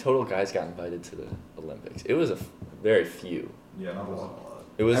 So how many total guys got invited to the Olympics? It was very few. Yeah, not a lot.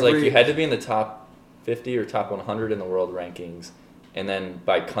 It was like you had to be in the top 50 or top 100 in the world rankings, and then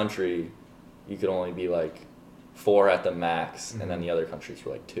by country, you could only be like 4 at the max, and then the other countries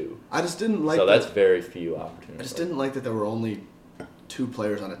were like 2. I just didn't like. So that's very few opportunities. I just didn't like that there were only 2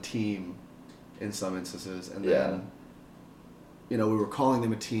 players on a team, in some instances, and then. We were calling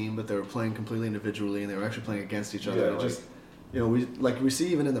them a team, but they were playing completely individually, and they were actually playing against each other. Yeah, we see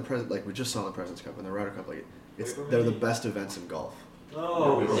even in the we just saw in the Presidents Cup and the Ryder Cup, they're the best events in golf.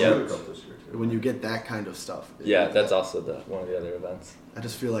 When you get that kind of stuff. That's also one of the other events. I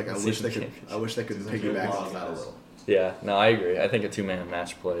just feel like I wish they could piggyback off that a little. Yeah, no, I agree. I think a 2-man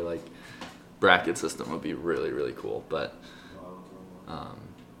match play bracket system would be really, really cool, but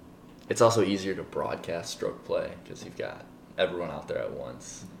it's also easier to broadcast stroke play because you've got everyone out there at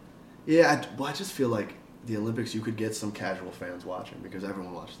once. Yeah, I just feel like the Olympics, you could get some casual fans watching because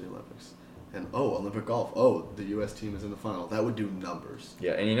everyone watches the Olympics. And, Olympic golf. The U.S. team is in the final. That would do numbers.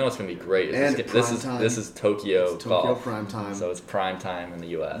 Yeah, and what's going to be great is this is Tokyo golf. Tokyo prime time. So it's prime time in the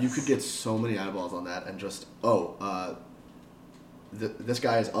U.S. You could get so many eyeballs on that and just, this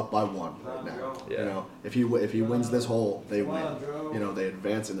guy is up by 1 right now. Yeah. If he wins this hole, they win. They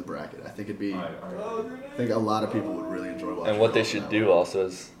advance in the bracket. I think I think a lot of people would really enjoy watching. And what they should do also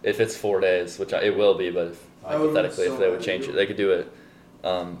is, if it's 4 days, which it will be, but hypothetically, if they would change it, they could do it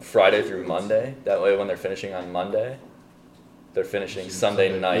Friday through Monday. That way, when they're finishing on Monday, they're finishing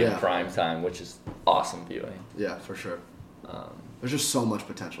Sunday night prime time, which is awesome viewing. Yeah, for sure. There's just so much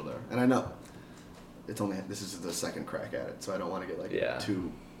potential there, and I know. This is the second crack at it, so I don't want to get too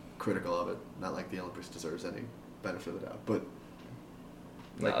critical of it. Not like the Olympics deserves any benefit of the doubt, but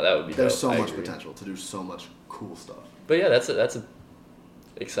that would be. There's dope. so much potential to do so much cool stuff. But yeah, that's a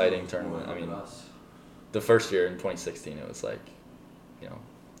exciting tournament. I mean, the first year in 2016, it was it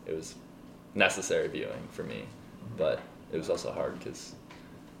was necessary viewing for me, but it was also hard because,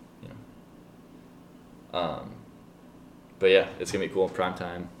 but yeah, it's gonna be cool. Prime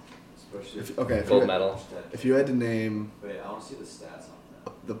time. Gold medal. If you had to name Wait, I want to see the stats on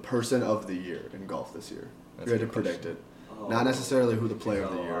that. the person of the year in golf this year, if you had to predict it, not necessarily who the player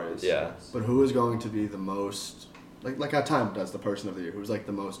of the year is, but who is going to be the most, like how Time does the person of the year, who's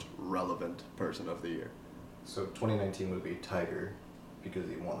the most relevant person of the year. So 2019 would be Tiger because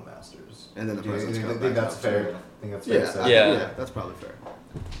he won the Masters. And then the President's Cup. I think that's fair. Yeah, that's probably fair.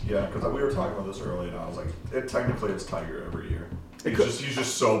 Yeah, because we were talking about this earlier, and I was like, it technically is Tiger every year. He's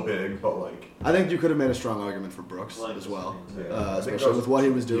just so big, but I think you could have made a strong argument for Brooks as well, especially with what he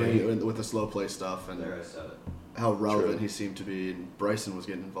was doing with the slow play stuff and how relevant he seemed to be, and Bryson was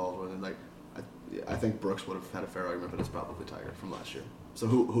getting involved with, and I think Brooks would have had a fair argument, but it's probably Tiger from last year. So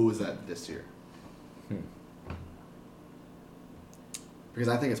who is that this year? Because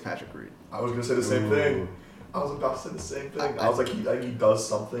I think it's Patrick Reed. I was gonna say the same thing. I was about to say the same thing. I was like, he does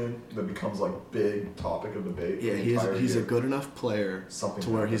something that becomes big topic of debate. Yeah, he's a good enough player to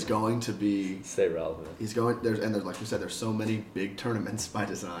where he's going to be stay relevant. There's like we said, there's so many big tournaments by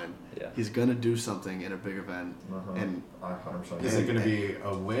design. Yeah, he's gonna do something in a big event, and 100%. Is it gonna be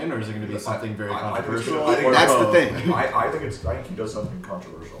a win or is it gonna be something very controversial? That's the thing. I think he does something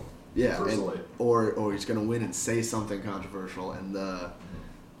controversial. Yeah, personally. or he's gonna win and say something controversial, and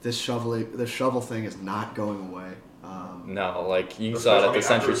this shovel thing is not going away. No, like you That's saw it right. at the After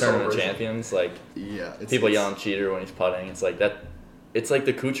Century the Tournament celebration. Champions, like Yeah, people yelling cheater when he's putting. It's like that. It's like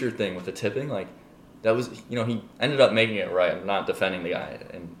the Kuchar thing with the tipping. Like that was, he ended up making it right. I'm not defending the guy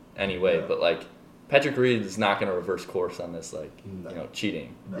in any way, Yeah. but like Patrick Reed is not going to reverse course on this No.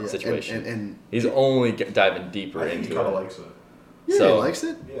 cheating No. situation. and he's only diving deeper I think he into kind of it. likes it. yeah, So- he likes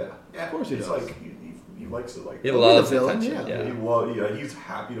it. Yeah, Of course he He's does. like he likes it. Like He He'll be loves the villain, attention. yeah. he's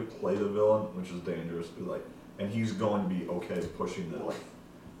happy to play the villain, which is dangerous. But and he's going to be okay pushing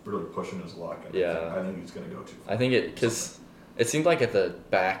really pushing his luck. And Yeah. I think he's going to go too far. I think because it seemed like at the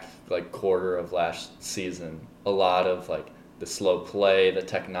back quarter of last season, a lot of the slow play, the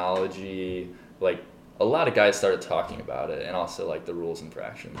technology, a lot of guys started talking about it, and also the rules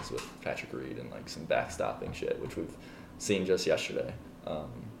infractions with Patrick Reed and some backstopping shit, which we've seen just yesterday.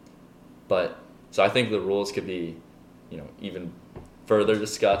 But so I think the rules could be, even further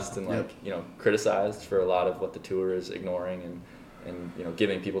discussed and criticized for a lot of what the tour is ignoring and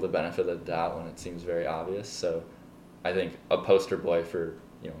giving people the benefit of the doubt when it seems very obvious. So I think a poster boy for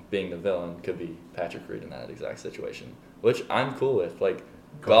being the villain could be Patrick Reed in that exact situation, which I'm cool with.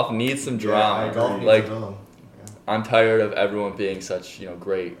 Golf needs some drama. Yeah, golf needs a villain. I'm tired of everyone being such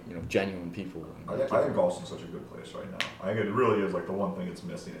great genuine people. I think golf's in such a good place right now. I think it really is the one thing it's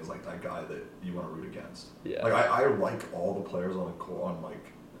missing is that guy that you want to root against. Yeah. I like all the players on the court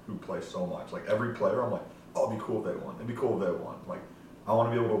who play so much. Every player, I'm oh, it'd be cool if they won. It'd be cool if they won. I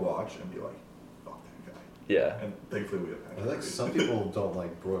want to be able to watch and be fuck that guy. Yeah. And thankfully we have I Patrick think Reed. some people don't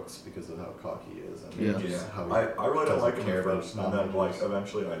like Brooks because of how cocky he is. And Yeah. just how he I really don't like him care at about first, and then non-majors.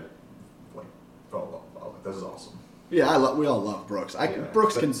 eventually I fell in love. I was this is awesome. Yeah, we all love Brooks. Yeah.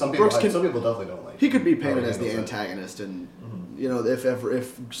 Brooks But can. some Brooks people, can. some people definitely don't like. He could be how painted he as the handles it. antagonist, and Mm-hmm.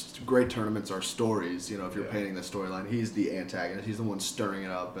 if great tournaments are stories, if you're Yeah. painting the storyline, he's the antagonist. He's the one stirring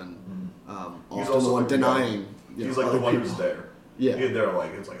it up, and He's often also the one the guy- denying. He's other the one people. who's there. Yeah. He's there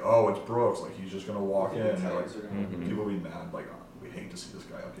it's oh, it's Brooks. He's just gonna walk in and Tags are gonna- Mhm. people be mad. We hate to see this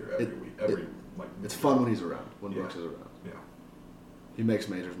guy up here It- every It's fun when he's around. When Yeah. Brooks is around, Yeah. he makes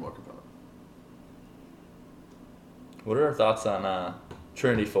majors more compelling. What are our thoughts on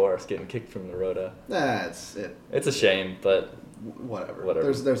Trinity Forest getting kicked from the Rota? That's it. It's a shame, but Whatever.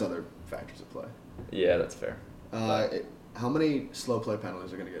 Whatever. There's other factors at play. yeah, that's fair. How many slow play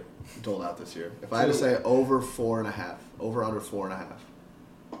penalties are going to get doled out this year? If I had to say over 4.5, over under 4.5.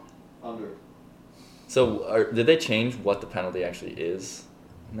 Under. So did they change what the penalty actually is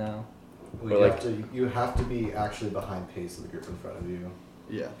now? Well, Or you have to be actually behind pace of the group in front of you,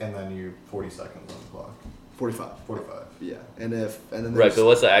 Yeah, and then you 40 seconds on the clock. 45. 45. Yeah, and then Right, there's, but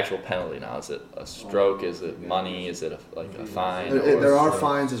what's the actual penalty now? Is it a stroke? Is it money? Is it a fine? there are Sure.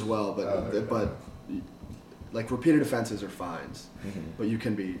 fines as well, but Oh, okay. repeated offenses are fines, Mhm. but you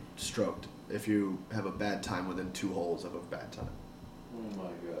can be stroked if you have a bad time within 2 holes of a bad time. Oh my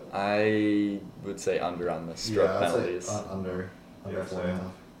god. I would say under on the stroke yeah, I'd say, penalties. under Yeah, 4.5.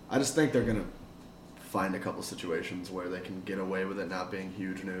 I just think they're gonna find a couple situations where they can get away with it not being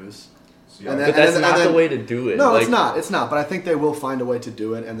huge news. So, And yeah, But that's not the way to do it. No, it's not. It's not. But I think they will find a way to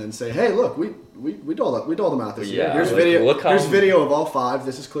do it and then say, "Hey, look, we doled them out this year. Yeah, Here's like, video. look how- Here's video of all 5.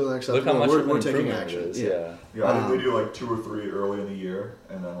 This is clearly Look unacceptable. how much we're of an taking improvement action." it is. Yeah. yeah, I think they Um, do 2 or 3 early in the year,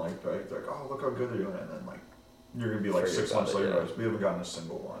 and then they're oh, look how good they're doing, and then you're gonna be Forget 6 about months it, later, yeah. we haven't gotten a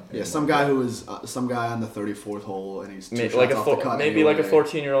single one. Yeah, And, some guy who is some guy on the 34th hole and he's 2 Maybe shots like a off the cut maybe like a anyway.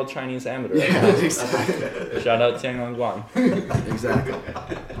 14-year-old Chinese amateur. Yeah, exactly. Shout out Tianguan Guan. exactly.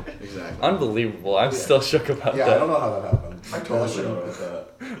 Unbelievable. I'm still shook about Yeah, I that. don't know how that happened. I totally should know about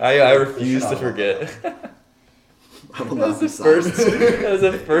that. I refuse to forget. I will That not was be the silent. first. That was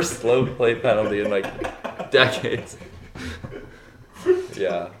the first slow play penalty in decades.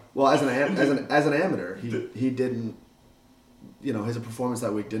 Yeah. Well, as an amateur, he didn't. His performance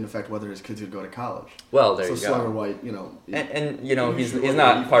that week didn't affect whether his kids could go to college. Well, there so you Slugger go. White, And You he's should he's look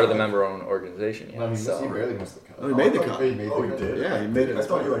not at part of the it. member-owned organization yet. No, he so. barely missed the cut. Oh, he made the I cut. thought- He made Oh, the he cut. did? Yeah, he made it. I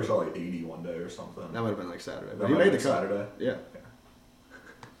thought you shot 80 one day or something. That might have been Saturday, That but he might made the have cut. been Saturday. Yeah.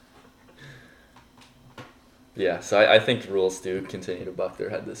 Yeah, so I think the rules do continue to buck their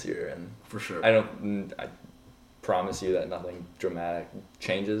head this year, and For sure. I promise you that nothing dramatic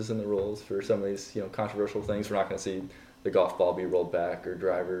changes in the rules for some of these controversial things. We're not going to see the golf ball be rolled back or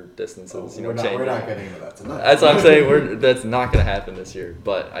driver distances We're changing. not getting into that tonight. That's what I'm saying. That's not going to happen this year,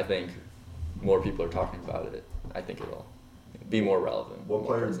 but I think more people are talking about it. I think it'll be more relevant. What more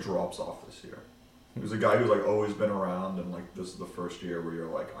player present. drops off this year? He was a guy who's like always been around, and like this is the first year where you're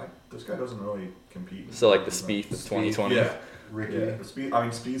like, this guy doesn't really compete. So like the Spieth of 2020. Yeah, Ricky. yeah.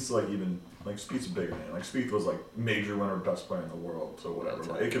 Spieth's like Spieth's a bigger name. Like Spieth was like major winner, best player in the world, so whatever. That's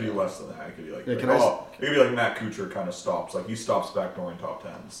Like, it could be less than that. It could be like, Yeah, it could be like Matt Kuchar kind of stops. Like he stops backdooring top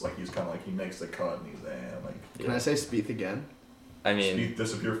tens. Like he's kind of like he makes the cut and he's like. Can I say Spieth again? I mean, Spieth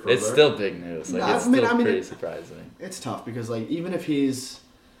disappear further. it's still big news. Like No, it's I mean, still pretty it- surprising. It's tough because like even if he's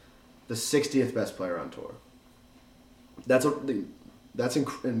the 60th best player on tour, that's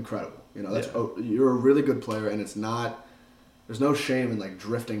incredible. You know, you're a really good player, and it's not. There's no shame in like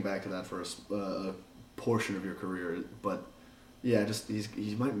drifting back to that for a portion of your career, but yeah, just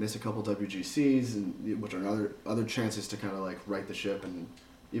he might miss a couple WGCs, and which are other chances to kind of like right the ship and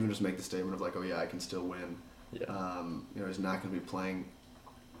even just make the statement of like, oh yeah, I can still win. Yeah. You know, he's not going to be playing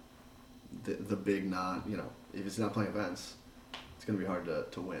the big if he's not playing events, it's going to be hard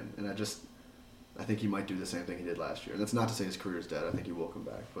to win. And I think he might do the same thing he did last year. And that's not to say his career's dead. I think he will come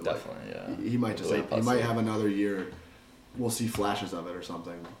back. But Definitely, yeah. He might Really he might have another year. We'll see flashes of it or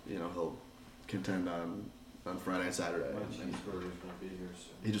something. You know, he'll contend on Friday and Saturday. My And cheeseburger's gonna be here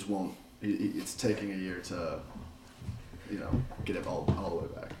soon. he just won't. It's taking a year to, get it all the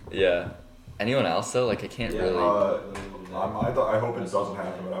way back. Yeah. Anyone else though? Like I can't really. I hope it doesn't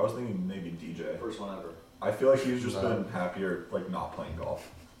happen, but I was thinking maybe DJ. First one ever. I feel like he's just been happier, like not playing golf,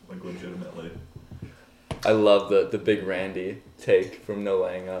 like legitimately. I love the big Randy take from no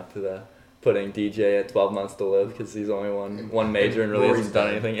laying up to the putting DJ at 12 months to live because he's only won one major and really hasn't done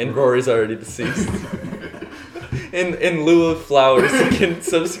anything. And Rory's already deceased. in lieu of flowers, you can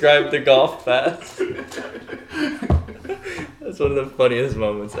subscribe to Golf Pass. That's one of the funniest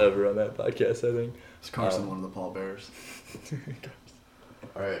moments ever on that podcast, I think. Is Carson one of the pallbearers?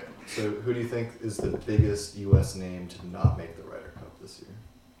 All right. So who do you think is the biggest U.S. name to not make the Ryder Cup this year?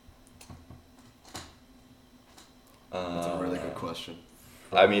 That's a really good question.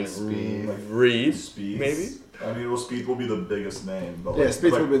 I mean, Spieth. Reed, Spieth, maybe? I mean, Spieth will be the biggest name, but Yeah, like,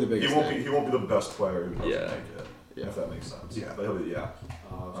 Spieth like, will be the biggest name. He won't be the best player who doesn't Yeah. make it. Yeah. If that makes sense. Yeah. But he'll be, yeah.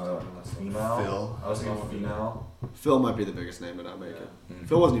 Finau. Phil. I was thinking Finau. Phil might be the biggest name to not make it. Mhm.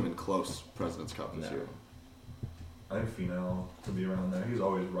 Phil wasn't even close President's Cup this No. year. I think Finau could be around there. He's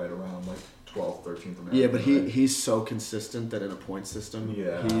always right around like 12th, 13th. Yeah, but right? he's so consistent that in a point system,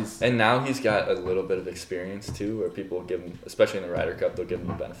 Yeah. he's And now he's got a little bit of experience too, where people will give him, especially in the Ryder Cup, they'll give him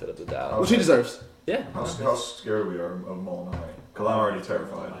the benefit of the doubt. which he deserves. Yeah. How scared we are of Molinari? Because I'm already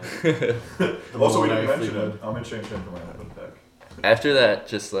terrified. The Also, we Molinari didn't mention Fleetwood. it. I'm gonna change him for my open pick. After that,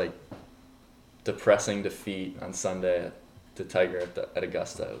 just like depressing defeat on Sunday to Tiger at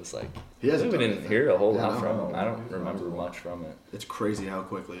Augusta, it was like He hasn't we done didn't anything. hear a whole Yeah, lot no. from him. I don't He's remember not. much from it. It's crazy how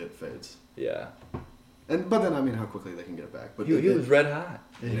quickly it fades. Yeah. But then I mean how quickly they can get it back. But He was red hot.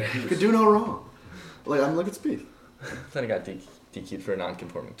 he could do no wrong. Like I'm looking at Spieth. Then he got DQ'd for a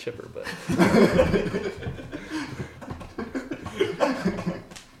non-conforming chipper, but.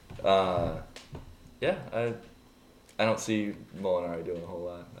 Yeah, I don't see Molinari doing a whole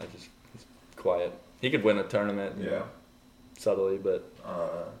lot. He's quiet. He could win a tournament, Yeah. subtly, but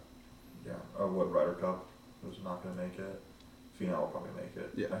Yeah. What Ryder Cup? Who's not gonna make it? Finau will probably make it.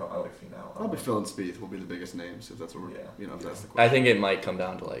 Yeah. I like Finau. Probably Phil and Spieth will be the biggest names if that's what we're, Yeah. if that's the I question. think it might come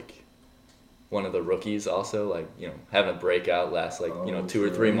down to like one of the rookies also, like having a breakout last like 2 or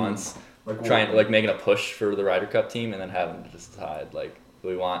 3 months, Like trying like making a push for the Ryder Cup team, and then having to just decide like, do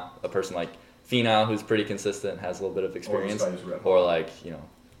we want a person like Finau who's pretty consistent, has a little bit of experience, guy who's red hot. or like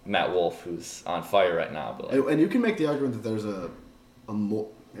Matt Wolff who's on fire right now, but like, And you can make the argument that there's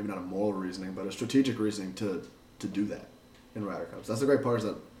maybe not a moral reasoning, but a strategic reasoning to do that in Ryder Cups. That's the great part is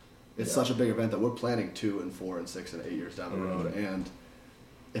that it's such a big event that we're planning 2 and 4 and 6 and 8 years down the road. And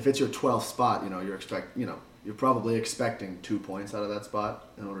if it's your 12th spot, you're probably expecting 2 points out of that spot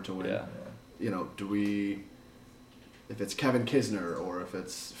in order to win. Yeah. If it's Kevin Kisner or if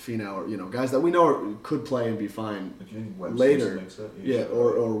it's Finau or guys that we know could play and be fine If you think Webb later, makes it,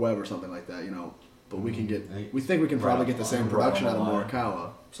 or Webb or something like that, But we can we think we can probably get the same production out of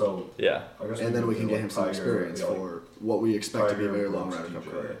Morikawa, So yeah, I guess and then we can do get him some Tiger, experience for what we expect to be a Tiger, very long Brooks, Ryder Cup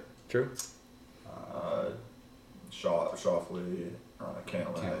DJ, career. true. Shoffley,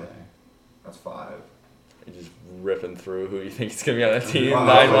 Cantlay. That's 5. You're just ripping through who you think is gonna be on that team Wow,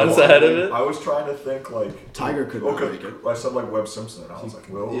 9 months ahead of it. I was trying to think like Tiger could not okay, make it. I said like Webb Simpson, and I was like,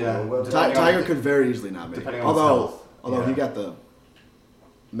 will Webb? Tiger could very easily not make it. Depending on his health. Although he Yeah. got the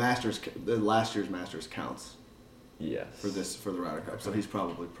Masters, the last year's Masters counts Yes. for the Ryder Cup, so he's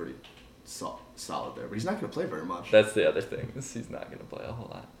probably pretty solid there. But he's not going to play very much. That's the other thing. He's not gonna play a whole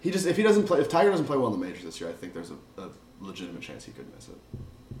lot. If Tiger doesn't play well in the majors this year, I think there's a legitimate chance he could miss it.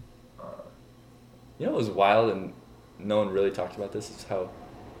 You know what was wild and no one really talked about this is how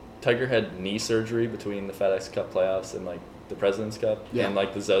Tiger had knee surgery between the FedEx Cup playoffs and like the President's Cup and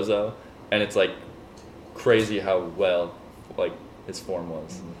like the Zozo, and it's like crazy how well like his form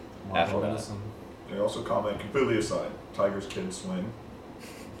was after that. They also comment completely aside. Tiger's kid swing.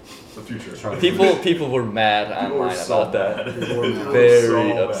 The future. People were mad online so about that. mad.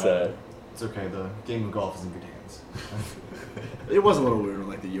 Very so upset. mad. It's okay. The game of golf is in good hands. It was a little weird when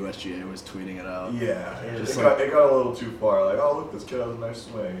like the USGA was tweeting it out. Yeah, it Just got a little too far. Like, oh look, this kid has a nice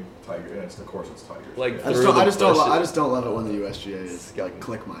swing. Tiger, and it's of course it's Tiger. Like, I just don't love it when the USGA is like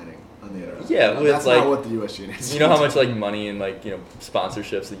click mining on the internet. Yeah, that's it's not like, what the USGA needs. You know how much like money and like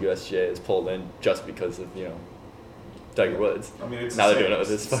sponsorships the USGA has pulled in just because of Tiger Woods. I mean, it's now the they're same, doing it with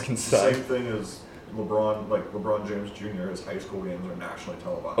this fucking it's the stuff. same thing as LeBron James Jr. His high school games are nationally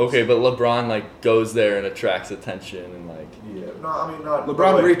televised. Okay, but LeBron like goes there and attracts attention and like. Yeah, no, I mean not.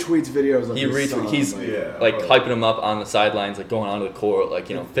 LeBron like, retweets videos of his son, he's like, hyping him up on the sidelines, like going onto the court, like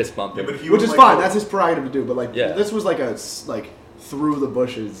fist bumping. Yeah, but which is fine. That's his prerogative to do. But like, this was like a through the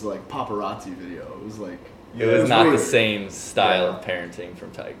bushes like paparazzi video. It was like it was not weird. the same style of parenting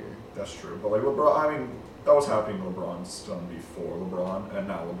from Tiger. That's true, but like LeBron, I mean, that was happening to LeBron's son before LeBron, and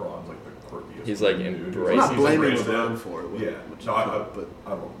now LeBron's like the quirkiest. He's like dude. embracing. I'm not blaming embraced LeBron it. for it. Yeah, which no, but I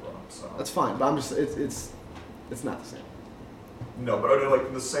love LeBron, so that's fine. But I'm just it's not the same. no, but I mean,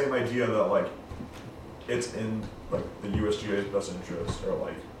 like the same idea that like it's in like the USGA's best interest, or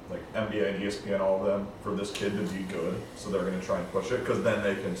like NBA and ESPN, all of them, for this kid to be good, so they're gonna try and push it, because then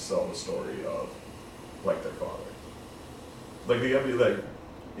they can sell the story of like their father. Like the NBA, like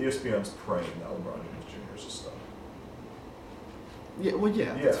ESPN's praying that LeBron James Jr. is a star. Yeah, well,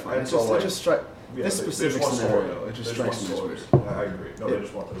 yeah, that's fine. and It so, just, like, it just strike Yeah, this they specific just want scenario. story. It just They strikes me as want weird. stories. I agree. No, they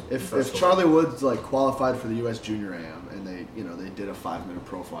just want those. If Charlie Woods like qualified for the U.S. Junior Am and they did a 5-minute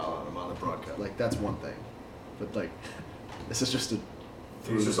profile on him on the broadcast, like that's one thing, but like this is just a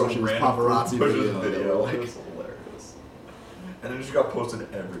It's just the a bushes random paparazzi video. video. Like, It's hilarious. And it just got posted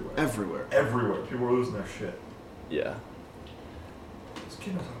everywhere. everywhere. Everywhere. People were losing their shit. Yeah. This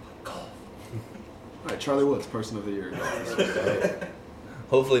kid knows how to play golf. All right, Charlie Woods, Person of the Year.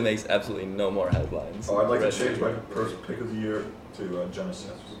 Hopefully makes absolutely no more headlines. Oh, I'd like to Rest change of my the first pick of the year to Genesis.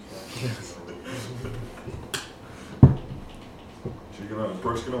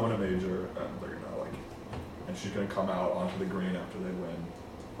 Brooke's gonna win a major, and they're gonna and she's gonna come out onto the green after they win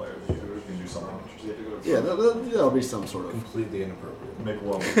Player of the Year. She's gonna do something interesting. Yeah, there'll be some sort of Completely inappropriate. Make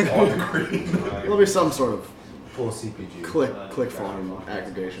love on the green. there'll be some sort of Full CPG. click farm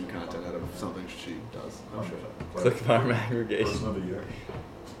aggregation content out of something she does. I'm sure. Click farm aggregation. Person of the Year.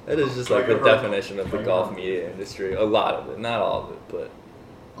 That is just Can I like the get her- definition of the can I get golf her- media industry. A lot of it, not all of it, but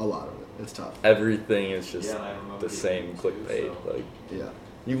A lot of it. It's tough. everything is just Yeah, and I remember the same getting clickbait. too, so. Like Yeah.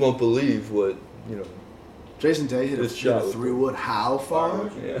 you won't believe what Jason Day hit a This shot was- 3-wood how far?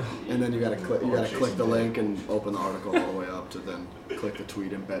 Yeah. And then you gotta click. You gotta Jason click the Day. link and open the article all the way up to then click the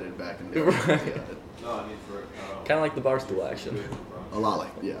tweet embedded back in the. Right. Yeah, No, I mean for Kind of like the Barstool action. a lot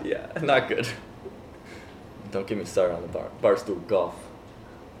like Yeah, not good. Don't get me started on the Barstool golf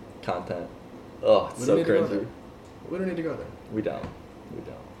content. Oh, it's We so don't need to go there. cringy. We don't need to go there. We don't.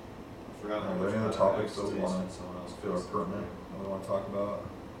 I forgot Are there any other topics that we want to feel are pertinent that we want to talk about?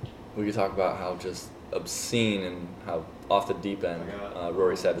 We could talk about how just obscene and how off the deep end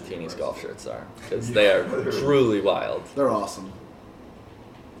Rory Sabatini's golf shirts are, because they are truly wild. They're awesome.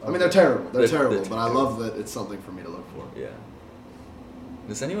 I mean, they're terrible. They're They're terrible, but I terrible. love that it's something for me to look for. Yeah.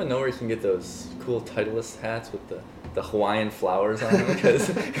 Does anyone know where you can get those cool Titleist hats with the Hawaiian flowers on them? Because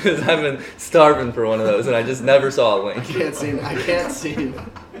I've been starving for one of those and I just never saw a link. I can't see.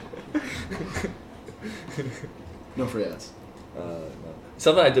 No free ads. No.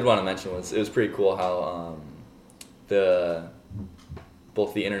 Something I did want to mention was it was pretty cool how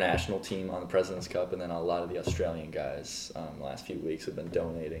both the international team on the President's Cup and then a lot of the Australian guys the last few weeks have been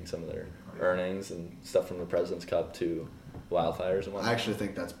donating some of their earnings and stuff from the President's Cup to wildfires and I whatnot. actually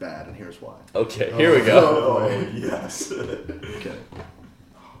think that's bad, and here's why. Okay, here we go. Oh, yes. Okay.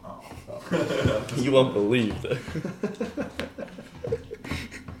 You won't believe that.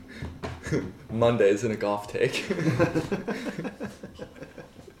 Mondays in a golf take.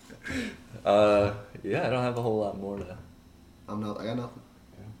 Yeah, I don't have a whole lot more to. I got nothing.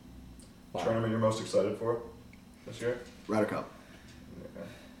 Wow. Tournament you're most excited for this year? Ryder Cup.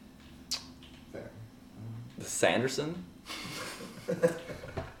 Fair. The Sanderson?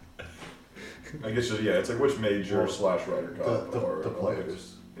 I guess it's like which major / Ryder Cup or The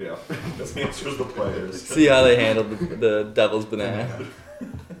players. Yeah, that's the answer is the players. See how they handled the Devil's Banana.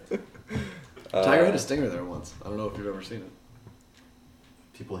 Tiger had a stinger there once. I don't know if you've ever seen it.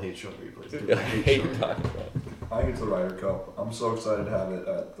 People hate showing replays. I hate talking about it. I think it's the Ryder Cup. I'm so excited to have it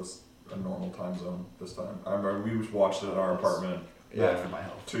at a normal time zone this time. I remember we watched it at our apartment Bad for my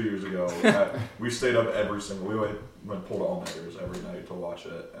health. 2 years ago. We stayed up we went pulled all-nighters every night to watch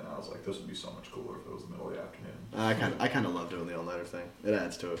it, and I was like, this would be so much cooler if it was the middle of the afternoon. I kind of love doing the all-nighter thing. It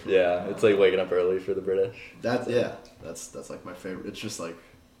adds to it. For Yeah, me. it's like waking up early for the British. That's like my favorite. It's just like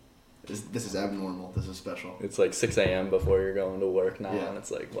this is abnormal. This is special. It's like 6 a.m. before you're going to work now, Yeah. and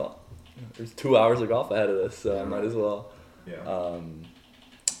it's like, well, there's 2 hours of golf ahead of this, so I might as well. Yeah.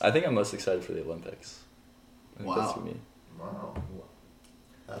 I think I'm most excited for the Olympics. I think that's Wow. for me. Wow.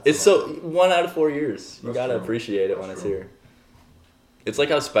 That's It's a lot. so 1 out of 4 years. You That's gotta true. appreciate it when That's it's true. here. It's like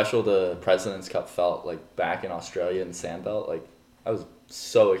how special the President's Cup felt like back in Australia in Sandbelt. Like I was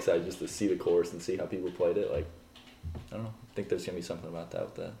so excited just to see the course and see how people played it. Like I don't know. I think there's gonna be something about that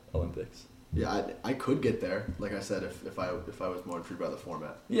with the Olympics. Yeah, I could get there. Like I said, if I was more intrigued by the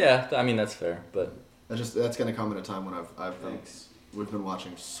format. Yeah, I mean that's fair, but That's gonna come at a time when Thanks. we've been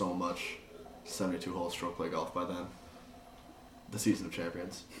watching so much 72-hole stroke play golf by then. The season of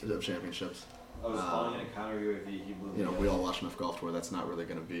championships. I was calling it a counter UAV. He blew me You know, up. we all watch enough golf tour. That's not really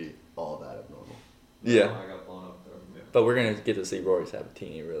gonna be all that abnormal. yeah. I got blown up there. But we're gonna get to see Rory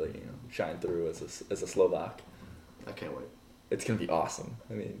Sabatini really, shine through as a Slovak. I can't wait. It's gonna be awesome.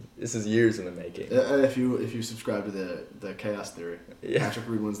 I mean, this is years in the making. If you subscribe to the chaos theory, Yeah. Patrick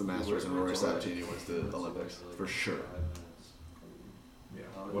Reed wins the Masters and Rory Sabatini wins the Olympics for sure. Yeah.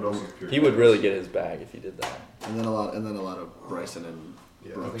 What else is pure He would chaos? really get his bag if he did that. And then a lot of Bryson and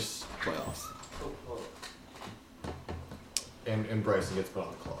Yeah, I Brooks playoffs. And Bryson gets put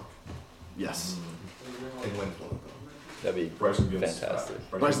on the clock. Yes. And wins one. That'd be Bryson gets fantastic.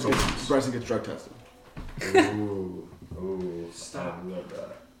 Bryson gets drug tested. Ooh. Ooh, Stop. I love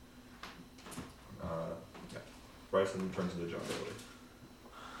that. Yeah. Bryson turns into John Daly.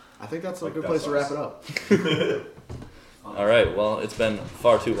 I think that's a Like, good that's place to wrap us. it up. All right. Well, it's been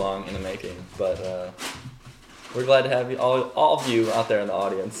far too long in the making, but we're glad to have you all of you out there in the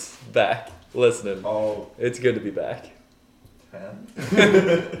audience back listening. Oh, It's good to be back. 10?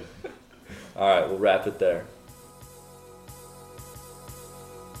 All right. We'll wrap it there.